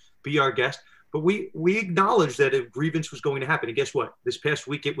episode, be our guest. But we acknowledged that a grievance was going to happen. And guess what? This past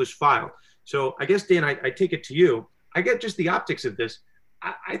week it was filed. So I guess, Dan, I take it to you. I get just the optics of this.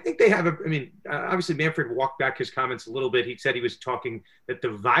 I think they have obviously Manfred walked back his comments a little bit. He said he was talking that the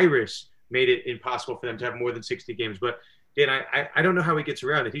virus made it impossible for them to have more than 60 games. But Dan, I don't know how he gets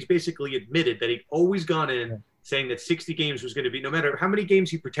around it. He's basically admitted that he'd always gone in saying that 60 games was going to be, no matter how many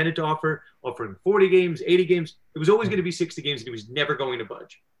games he pretended to offer, offering 40 games, 80 games, it was always going to be 60 games and he was never going to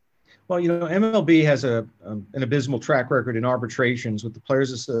budge. Well, MLB has an abysmal track record in arbitrations with the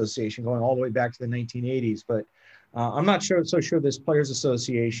Players Association going all the way back to the 1980s. But I'm not so sure this Players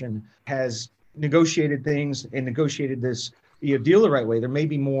Association has negotiated things and negotiated this deal the right way. There may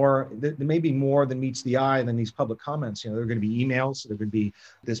be more than meets the eye than these public comments. There are going to be emails. There are going to be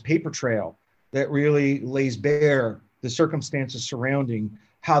this paper trail that really lays bare the circumstances surrounding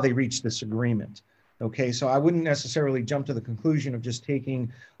how they reached this agreement. Okay, so I wouldn't necessarily jump to the conclusion of just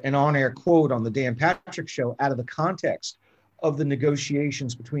taking an on-air quote on the Dan Patrick Show out of the context of the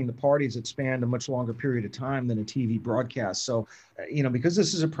negotiations between the parties that spanned a much longer period of time than a TV broadcast. So, because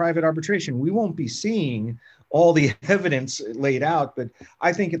this is a private arbitration, we won't be seeing all the evidence laid out, but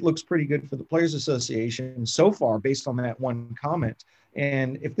I think it looks pretty good for the Players Association so far based on that one comment.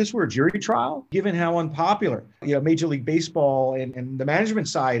 And if this were a jury trial, given how unpopular, Major League Baseball and the management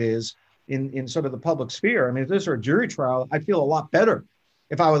side is in sort of the public sphere, if this were a jury trial, I'd feel a lot better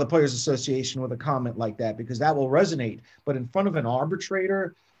if I were the Players Association with a comment like that, because that will resonate. But in front of an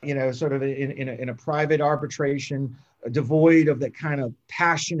arbitrator, sort of in a private arbitration, devoid of that kind of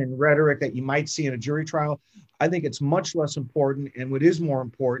passion and rhetoric that you might see in a jury trial, I think it's much less important. And what is more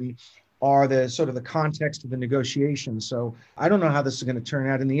important are the sort of the context of the negotiations. So I don't know how this is going to turn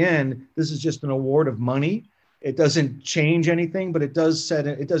out in the end. This is just an award of money. It doesn't change anything, but it does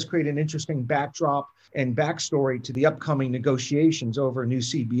create an interesting backdrop and backstory to the upcoming negotiations over a new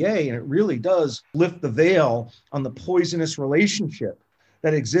CBA. And it really does lift the veil on the poisonous relationship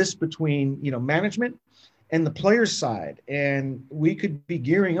that exists between, management and the players' side. And we could be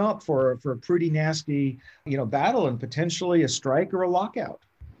gearing up for a pretty nasty, battle and potentially a strike or a lockout.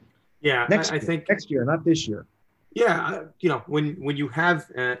 Yeah, I think next year, not this year. Yeah, when you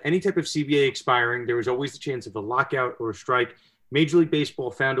have any type of CBA expiring, there was always the chance of a lockout or a strike. Major League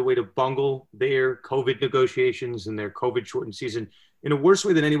Baseball found a way to bungle their COVID negotiations and their COVID shortened season in a worse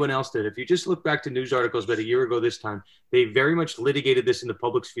way than anyone else did. If you just look back to news articles about a year ago this time, they very much litigated this in the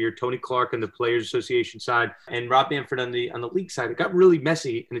public sphere. Tony Clark on the Players Association side and Rob Manfred on the league side. It got really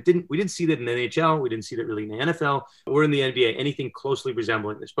messy, and we didn't see that in the NHL. We didn't see that really in the NFL or in the NBA, anything closely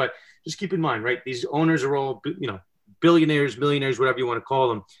resembling this. But just keep in mind, right? These owners are all, billionaires, millionaires, whatever you want to call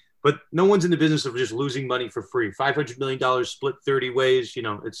them. But no one's in the business of just losing money for free. $500 million split 30 ways,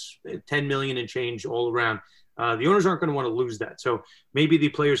 it's $10 million and change all around. The owners aren't going to want to lose that. So maybe the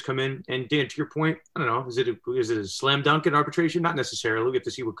players come in, and Dan, to your point, I don't know, is it a slam dunk in arbitration? Not necessarily. We have to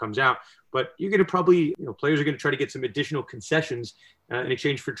see what comes out. But you're going to probably, players are going to try to get some additional concessions in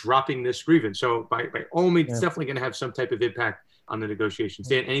exchange for dropping this grievance. So by all means, it's definitely going to have some type of impact on the negotiations.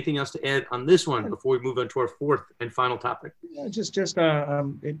 Dan, anything else to add on this one before we move on to our fourth and final topic?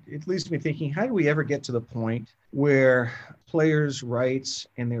 It leads me thinking, how do we ever get to the point where players' rights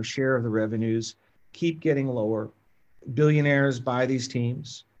and their share of the revenues keep getting lower? Billionaires buy these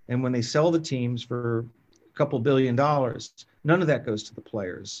teams, and when they sell the teams for a couple $1 billion, none of that goes to the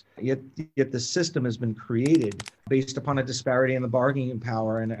players. Yet the system has been created based upon a disparity in the bargaining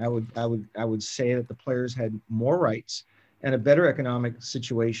power. And I would say that the players had more rights and a better economic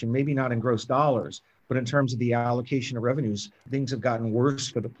situation, maybe not in gross dollars, but in terms of the allocation of revenues. Things have gotten worse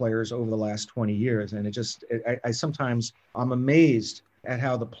for the players over the last 20 years. And I'm amazed at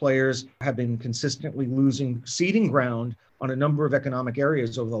how the players have been consistently losing seeding ground on a number of economic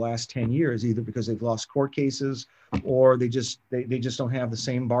areas over the last 10 years, either because they've lost court cases or they just don't have the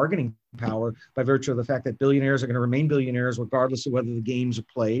same bargaining power by virtue of the fact that billionaires are going to remain billionaires regardless of whether the games are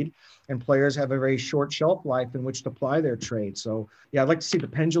played, and players have a very short shelf life in which to ply their trade. So yeah, I'd like to see the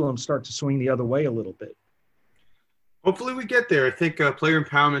pendulum start to swing the other way a little bit. Hopefully we get there. I think player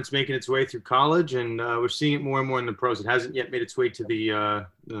empowerment's making its way through college, and we're seeing it more and more in the pros. It hasn't yet made its way to the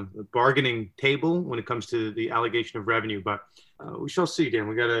bargaining table when it comes to the allegation of revenue, but we shall see, Dan.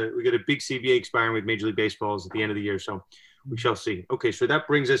 We got a big CBA expiring with Major League Baseball at the end of the year, so we shall see. Okay, so that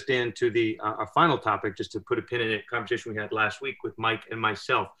brings us, Dan, to the our final topic, just to put a pin in it, conversation we had last week with Mike and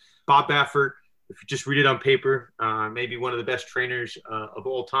myself. Bob Baffert, if you just read it on paper, maybe one of the best trainers of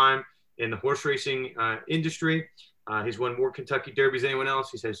all time in the horse racing industry. He's won more Kentucky Derbies than anyone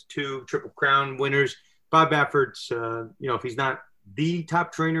else. He has 2 Triple Crown winners. Bob Baffert's, if he's not the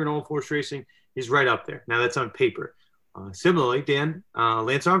top trainer in all of horse racing, he's right up there. Now, that's on paper. Similarly, Dan,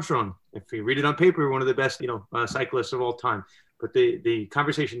 Lance Armstrong, if you read it on paper, one of the best, cyclists of all time. But the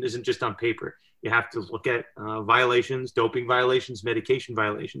conversation isn't just on paper. You have to look at violations, doping violations, medication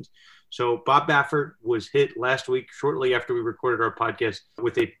violations. So Bob Baffert was hit last week, shortly after we recorded our podcast,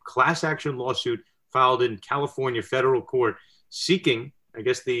 with a class action lawsuit filed in California federal court, seeking, I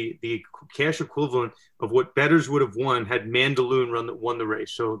guess, the cash equivalent of what bettors would have won had Mandaloun won the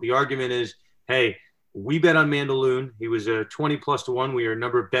race. So the argument is, hey, we bet on Mandaloun. He was a 20+1. We are a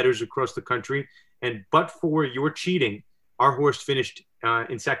number of bettors across the country. And but for your cheating, our horse finished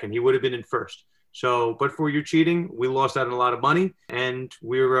in second. He would have been in first. So, but for your cheating, we lost out on a lot of money, and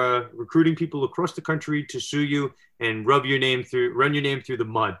we're recruiting people across the country to sue you and run your name through the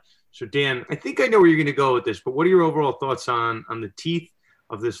mud. So, Dan, I think I know where you're going to go with this, but what are your overall thoughts on the teeth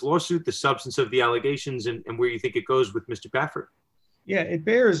of this lawsuit, the substance of the allegations, and where you think it goes with Mr. Baffert? Yeah, it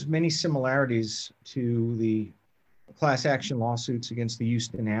bears many similarities to the class action lawsuits against the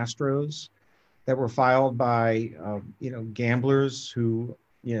Houston Astros that were filed by, gamblers who,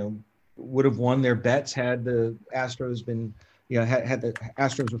 would have won their bets had the Astros been, had the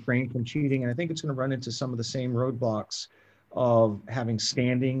Astros refrained from cheating. And I think it's going to run into some of the same roadblocks of having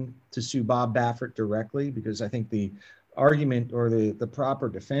standing to sue Bob Baffert directly, because I think the argument or the proper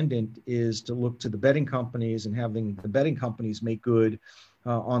defendant is to look to the betting companies and having the betting companies make good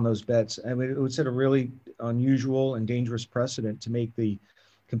on those bets. I mean, it would set a really unusual and dangerous precedent to make the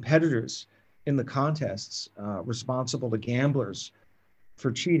competitors in the contests responsible to gamblers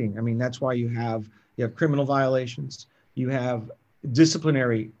for cheating. I mean, that's why you have criminal violations, you have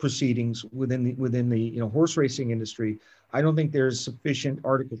disciplinary proceedings within the horse racing industry. I don't think there's sufficient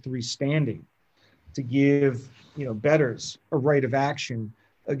Article 3 standing to give bettors a right of action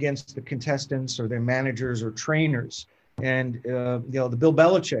against the contestants or their managers or trainers. And the Bill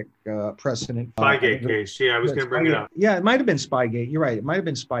Belichick precedent. Spygate case. Yeah, I was going to bring it up. Yeah, it might have been Spygate. You're right. It might have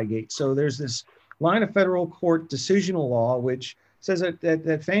been Spygate. So there's this line of federal court decisional law which says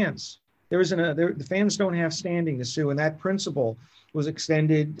that fans, the fans don't have standing to sue, and that principle was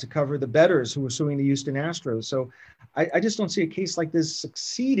extended to cover the bettors who were suing the Houston Astros. So I just don't see a case like this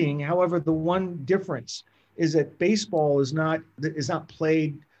succeeding. However, the one difference is that baseball is not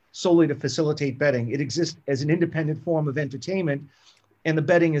played solely to facilitate betting. It exists as an independent form of entertainment, and the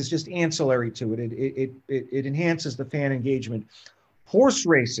betting is just ancillary to it. It enhances the fan engagement. Horse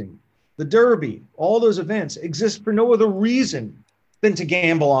racing, the Derby, all those events exist for no other reason than to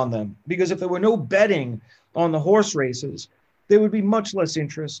gamble on them. Because if there were no betting on the horse races, there would be much less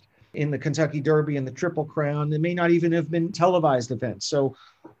interest in the Kentucky Derby and the Triple Crown. They may not even have been televised events. So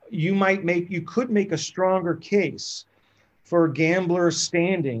you could make a stronger case for gambler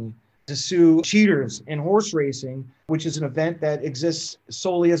standing to sue cheaters in horse racing, which is an event that exists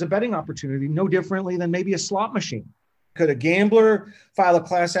solely as a betting opportunity, no differently than maybe a slot machine. Could a gambler file a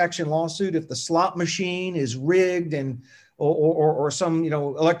class action lawsuit if the slot machine is rigged and or some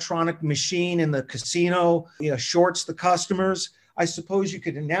electronic machine in the casino shorts the customers? I suppose you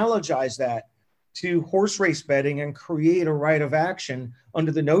could analogize that to horse race betting and create a right of action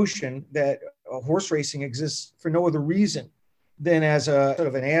under the notion that horse racing exists for no other reason than as a sort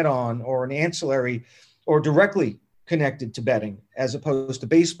of an add-on or an ancillary or directly connected to betting, as opposed to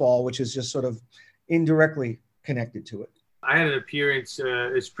baseball, which is just sort of indirectly connected to it. I had an appearance,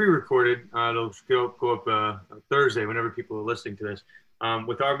 it's pre-recorded, it'll go up Thursday whenever people are listening to this,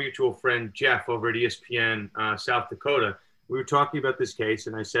 with our mutual friend Jeff over at ESPN South Dakota. We were talking about this case,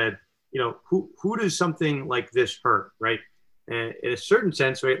 and I said, who does something like this hurt, right? And in a certain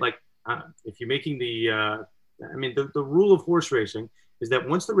sense, right, like if you're making the rule of horse racing is that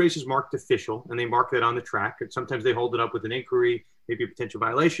once the race is marked official, and they mark that on the track, and sometimes they hold it up with an inquiry, maybe a potential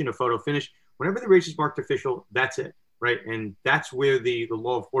violation, a photo finish. Whenever the race is marked official, that's it, right? And that's where the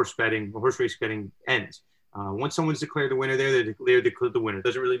law of horse race betting ends. Once someone's declared the winner they're declared the winner. It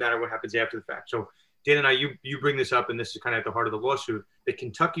doesn't really matter what happens after the fact. So Dan and I, you bring this up, and this is kind of at the heart of the lawsuit. The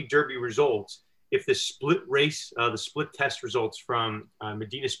Kentucky Derby results, if the split race, the split test results from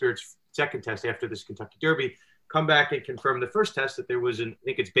Medina Spirit's second test after this Kentucky Derby, come back and confirm the first test that there was I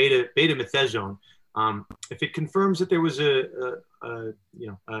think it's beta methazone. If it confirms that there was a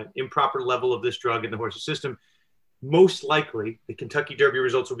improper level of this drug in the horse's system, most likely the Kentucky Derby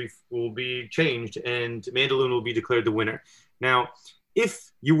results will be changed and Mandaloun will be declared the winner. Now,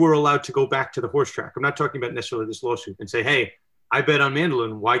 if you were allowed to go back to the horse track, I'm not talking about necessarily this lawsuit, and say, hey, I bet on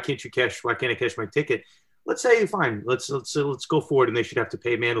Mandaloun. Why can't I cash my ticket? Let's say, fine, let's go forward, and they should have to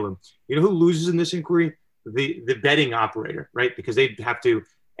pay Mandaloun. You know who loses in this inquiry? The betting operator, right? Because they'd have to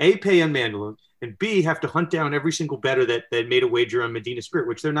A, pay on Mandaloun, and B, have to hunt down every single bettor that made a wager on Medina Spirit,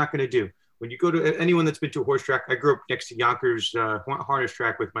 which they're not going to do. When you go to anyone that's been to a horse track, I grew up next to Yonkers harness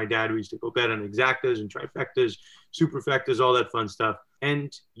track with my dad. We used to go bet on exactas and trifectas, superfectas, all that fun stuff.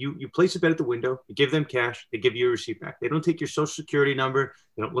 And you place a bet at the window, you give them cash, they give you a receipt back. They don't take your social security number.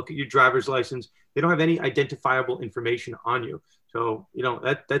 They don't look at your driver's license. They don't have any identifiable information on you. So,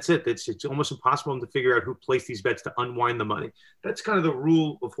 that's it. It's almost impossible to figure out who placed these bets to unwind the money. That's kind of the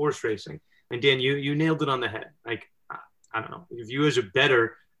rule of horse racing. And Dan, you nailed it on the head. Like, I don't know, if you as a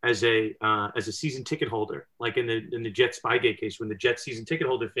bettor, as a season ticket holder, like in the Jets Spygate case, when the Jets season ticket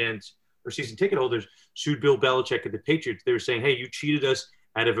holders sued Bill Belichick and the Patriots, they were saying, hey, you cheated us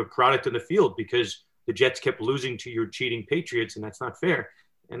out of a product on the field because the Jets kept losing to your cheating Patriots, and that's not fair.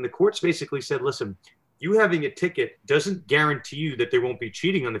 And the courts basically said, listen, you having a ticket doesn't guarantee you that there won't be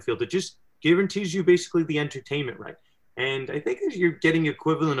cheating on the field. It just guarantees you basically the entertainment right. And I think you're getting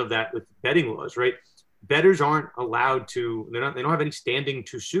equivalent of that with betting laws, right? Bettors aren't allowed to, they don't have any standing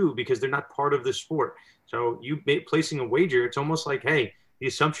to sue because they're not part of the sport. So placing a wager, it's almost like, hey, the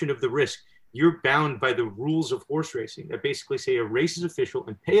assumption of the risk, you're bound by the rules of horse racing that basically say a race is official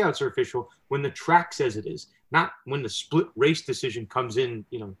and payouts are official when the track says it is, not when the split race decision comes in,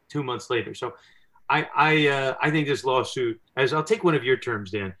 2 months later. So I think this lawsuit, as I'll take one of your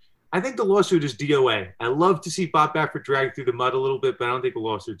terms, Dan, I think the lawsuit is DOA. I love to see Bob Baffert drag through the mud a little bit, but I don't think the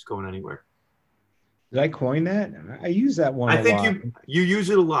lawsuit's going anywhere. Did I coin that? I use that one. I think you use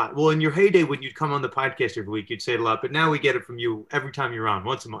it a lot. Well, in your heyday, when you'd come on the podcast every week, you'd say it a lot. But now we get it from you every time you're on,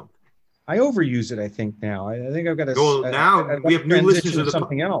 once a month. I overuse it. I think now. I think I've got to. Well, now we have new listeners of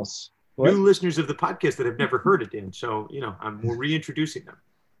something else. What? New listeners of the podcast that have never heard it, Dan. So we're reintroducing them.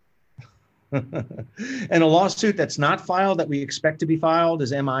 And a lawsuit that's not filed that we expect to be filed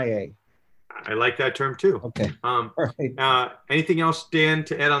is MIA. I like that term too. Okay. All right. Anything else, Dan,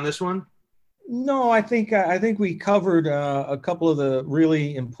 to add on this one? No, I think we covered a couple of the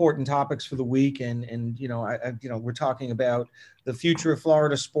really important topics for the week, and we're talking about the future of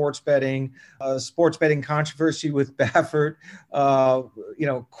Florida sports betting controversy with Baffert,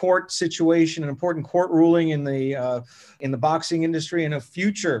 court situation, an important court ruling in the boxing industry, and a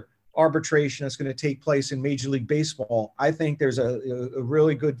future arbitration that's going to take place in Major League Baseball. I think there's a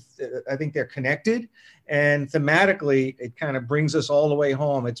really good. I think they're connected. And thematically, it kind of brings us all the way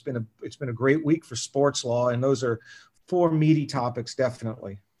home. It's been a great week for sports law, and those are 4 meaty topics,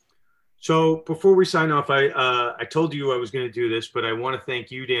 definitely. So before we sign off, I told you I was going to do this, but I want to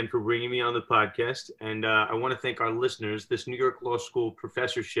thank you, Dan, for bringing me on the podcast, and I want to thank our listeners. This New York Law School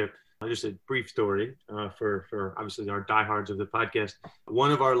professorship. Just a brief story for obviously our diehards of the podcast.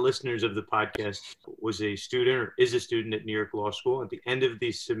 One of our listeners of the podcast was a student or is a student at New York Law School. At the end of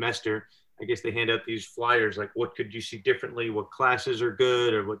the semester, I guess they hand out these flyers like, what could you see differently? What classes are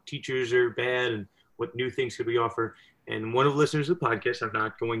good or what teachers are bad and what new things could we offer? And one of the listeners of the podcast, I'm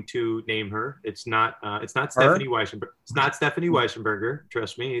not going to name her. It's not Stephanie Weissenberger. It's not Stephanie Weissenberger.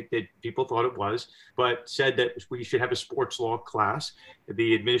 Trust me, people thought it was, but said that we should have a sports law class.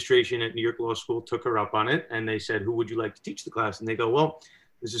 The administration at New York Law School took her up on it. And they said, who would you like to teach the class? And they go, well,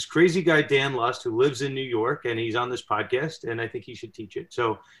 there's this crazy guy, Dan Lust, who lives in New York, and he's on this podcast, and I think he should teach it.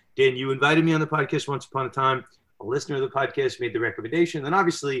 So, Dan, you invited me on the podcast once upon a time. A listener of the podcast made the recommendation. And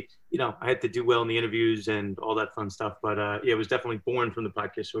obviously, I had to do well in the interviews and all that fun stuff. But, it was definitely born from the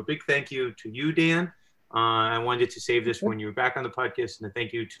podcast. So a big thank you to you, Dan. I wanted to save this when you were back on the podcast. And a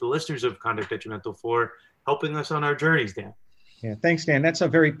thank you to the listeners of Conduct Detrimental for helping us on our journeys, Dan. Yeah, thanks, Dan. That's a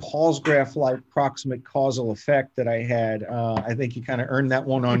very Paul's-graph-like proximate causal effect that I had. I think you kind of earned that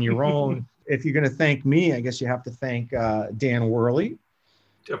one on your own. If you're going to thank me, I guess you have to thank Dan Worley.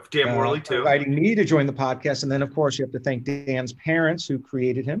 Dan Worley, too. Inviting me to join the podcast. And then, of course, you have to thank Dan's parents who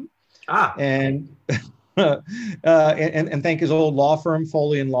created him. And thank his old law firm,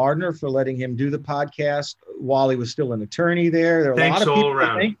 Foley and Lardner, for letting him do the podcast while he was still an attorney there. There are Thanks a lot of people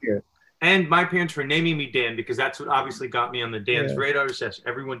around. Thank you. And my parents for naming me Dan, because that's what obviously got me on the Dan's radar.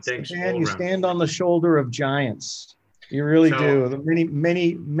 Everyone thanks Dan, all around. you stand on the shoulder of giants. You really do. The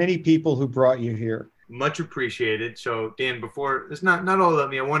many people who brought you here. Much appreciated. So, Dan, before it's not all about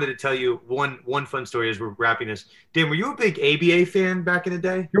me, I wanted to tell you one fun story as we're wrapping this. Dan, were you a big ABA fan back in the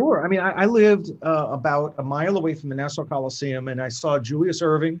day? Sure. I mean, I lived about a mile away from the Nassau Coliseum, and I saw Julius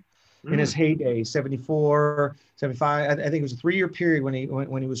Erving in his heyday, 74, 75. I think it was a 3-year period when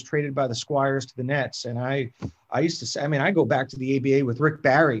he was traded by the Squires to the Nets. And I used to say, I go back to the ABA with Rick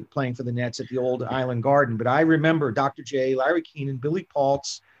Barry playing for the Nets at the old Island Garden. But I remember Dr. J, Larry Keenan, Billy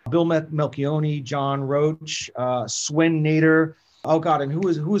Paltz, Bill Melchione, John Roach, Swen Nader. Oh God! And who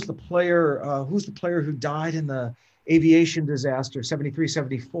was the player? Who's the player who died in the aviation disaster, 73,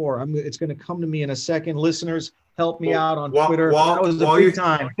 74? It's going to come to me in a second. Listeners, help me out on Twitter. I was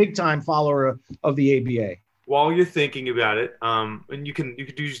a big time follower of the ABA. While you're thinking about it, and you can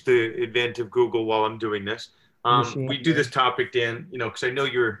use the advantage of Google while I'm doing this. We do this topic, Dan, because I know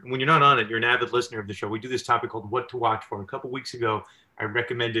when you're not on it, you're an avid listener of the show. We do this topic called What to Watch For. A couple weeks ago, I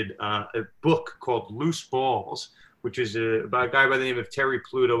recommended a book called Loose Balls, which is about a guy by the name of Terry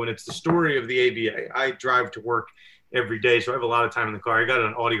Pluto, and it's the story of the ABA. I drive to work every day, so I have a lot of time in the car. I got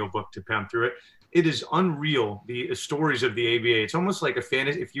an audiobook to pound through it. It is unreal, the stories of the ABA. It's almost like a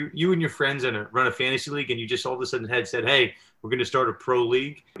fantasy. If you and your friends run a fantasy league and you just all of a sudden said, hey, we're going to start a pro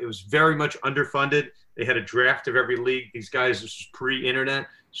league. It was very much underfunded. They had a draft of every league. These guys, this was pre-internet,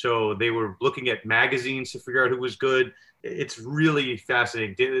 so they were looking at magazines to figure out who was good. It's really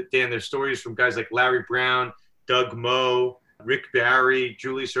fascinating. Dan, there's stories from guys like Larry Brown, Doug Moe, Rick Barry,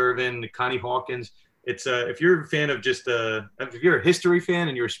 Julius Erving, Connie Hawkins. It's if you're a fan of if you're a history fan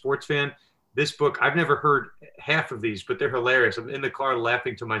and you're a sports fan, this book, I've never heard half of these, but they're hilarious. I'm in the car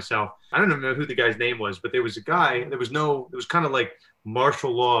laughing to myself. I don't know who the guy's name was, but there was a guy, it was kind of like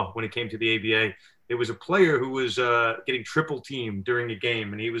martial law when it came to the ABA. There was a player who was getting triple teamed during a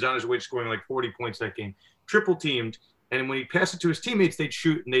game, and he was on his way to scoring like 40 points that game, triple teamed. And when he passed it to his teammates, they'd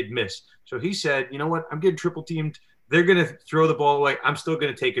shoot and they'd miss. So he said, you know what? I'm getting triple teamed. They're going to throw the ball away. I'm still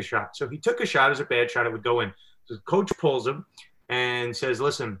going to take a shot. So he took a shot. As a bad shot, it would go in. So the coach pulls him and says,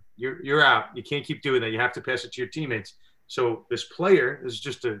 listen, you're out. You can't keep doing that. You have to pass it to your teammates. So this player, this is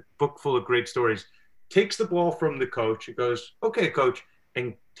just a book full of great stories, takes the ball from the coach. He goes, okay, coach,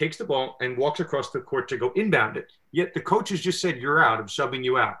 and takes the ball and walks across the court to go inbound it. Yet the coach has just said, you're out. I'm subbing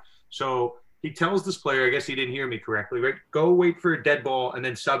you out. So he tells this player, I guess he didn't hear me correctly, right? Go wait for a dead ball and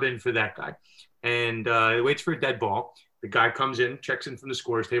then sub in for that guy. And he waits for a dead ball. The guy comes in, checks in from the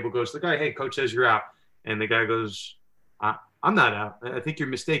scorer's table, goes to the guy, hey, coach says you're out. And the guy goes, I'm not out. I think you're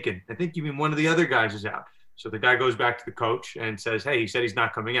mistaken. I think you mean one of the other guys is out. So the guy goes back to the coach and says, hey, he said he's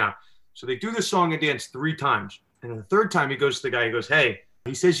not coming out. So they do the song and dance 3 times. And the third time he goes to the guy, he goes, hey,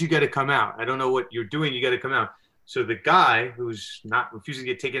 he says you got to come out. I don't know what you're doing. You got to come out. So the guy who's not refusing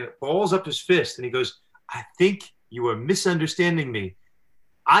to get taken balls up his fist and he goes, I think you are misunderstanding me.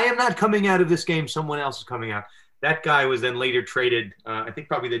 I am not coming out of this game. Someone else is coming out. That guy was then later traded, I think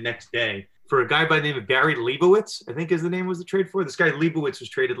probably the next day, for a guy by the name of Barry Leibowitz, I think is the name was the trade for. This guy Leibowitz was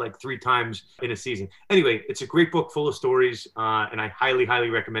traded like 3 times in a season. Anyway, it's a great book full of stories, and I highly, highly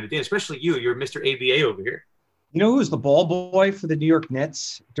recommend it. Dan, especially you. You're Mr. ABA over here. You know who was the ball boy for the New York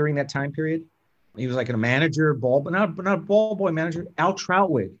Nets during that time period? He was like a manager, but not ball boy manager. Al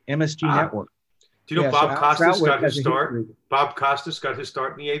Troutwig, MSG Network. Do you know Bob Costas got his start? Bob Costas got his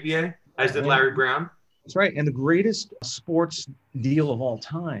start in the ABA, as did Larry Brown. That's right. And the greatest sports deal of all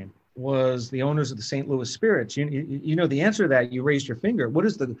time was the owners of the St. Louis Spirits. You know the answer to that. You raised your finger. What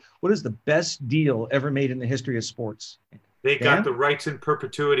is the best deal ever made in the history of sports? They got the rights in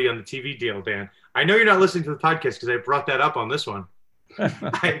perpetuity on the TV deal, Dan. I know you're not listening to the podcast because I brought that up on this one.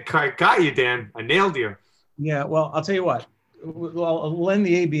 I got you, Dan. I nailed you. Yeah, well, I'll tell you what. I'll end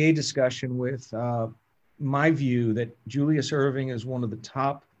the ABA discussion with my view that Julius Erving is one of the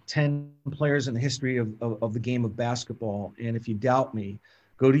top 10 players in the history of the game of basketball. And if you doubt me,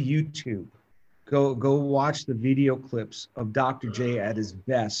 go to YouTube. Go watch the video clips of Dr. J at his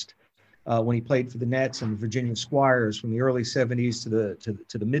best when he played for the Nets and the Virginia Squires from the early 70s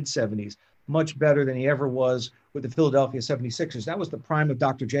to the mid 70s. Much better than he ever was with the Philadelphia 76ers. That was the prime of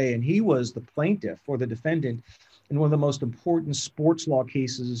Dr. J, and he was the plaintiff or the defendant in one of the most important sports law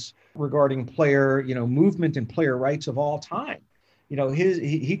cases regarding player, movement and player rights of all time.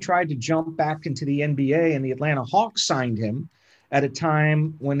 He tried to jump back into the NBA, and the Atlanta Hawks signed him at a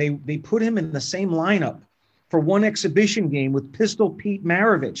time when they put him in the same lineup for one exhibition game with Pistol Pete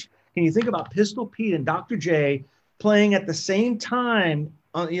Maravich. Can you think about Pistol Pete and Dr. J playing at the same time?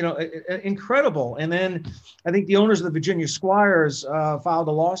 Incredible. And then I think the owners of the Virginia Squires filed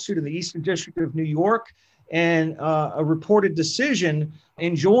a lawsuit in the Eastern District of New York, and a reported decision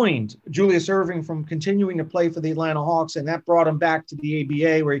enjoined Julius Erving from continuing to play for the Atlanta Hawks, and that brought him back to the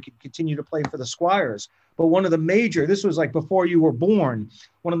ABA where he could continue to play for the Squires. But one of the major, this was like before you were born,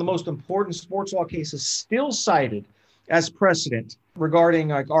 one of the most important sports law cases still cited as precedent regarding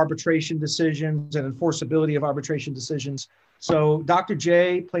like arbitration decisions and enforceability of arbitration decisions So Dr.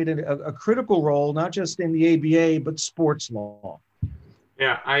 J played a critical role, not just in the ABA, but sports law.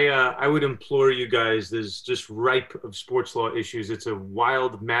 Yeah, I would implore you guys. There's just ripe of sports law issues. It's a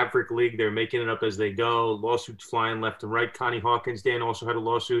wild maverick league. They're making it up as they go. Lawsuits flying left and right. Connie Hawkins, Dan also had a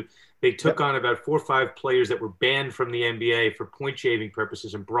lawsuit. They took on about 4 or 5 players that were banned from the NBA for point shaving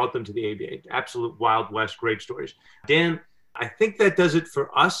purposes and brought them to the ABA. Absolute Wild West, great stories. Dan, I think that does it for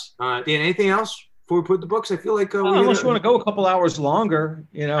us. Dan, anything else before we put the books? I feel like unless you want to go a couple hours longer,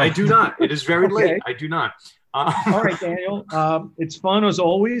 I do not. It is very late. I do not. All right, Daniel. It's fun as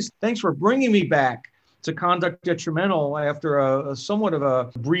always. Thanks for bringing me back to Conduct Detrimental after a somewhat of a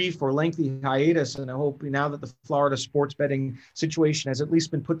brief or lengthy hiatus. And I hope now that the Florida sports betting situation has at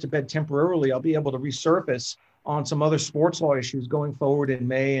least been put to bed temporarily, I'll be able to resurface on some other sports law issues going forward in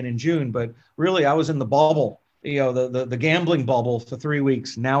May and in June. But really, I was in the bubble, the gambling bubble for 3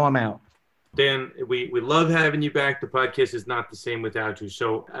 weeks. Now I'm out. Dan, we love having you back. The podcast is not the same without you.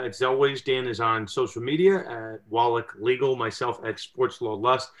 So as always, Dan is on social media at Wallach Legal, myself at Sports Law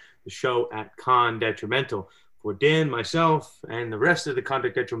Lust, the show at Con Detrimental. For Dan, myself, and the rest of the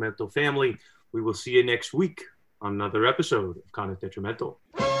Conduct Detrimental family, we will see you next week on another episode of Conduct Detrimental.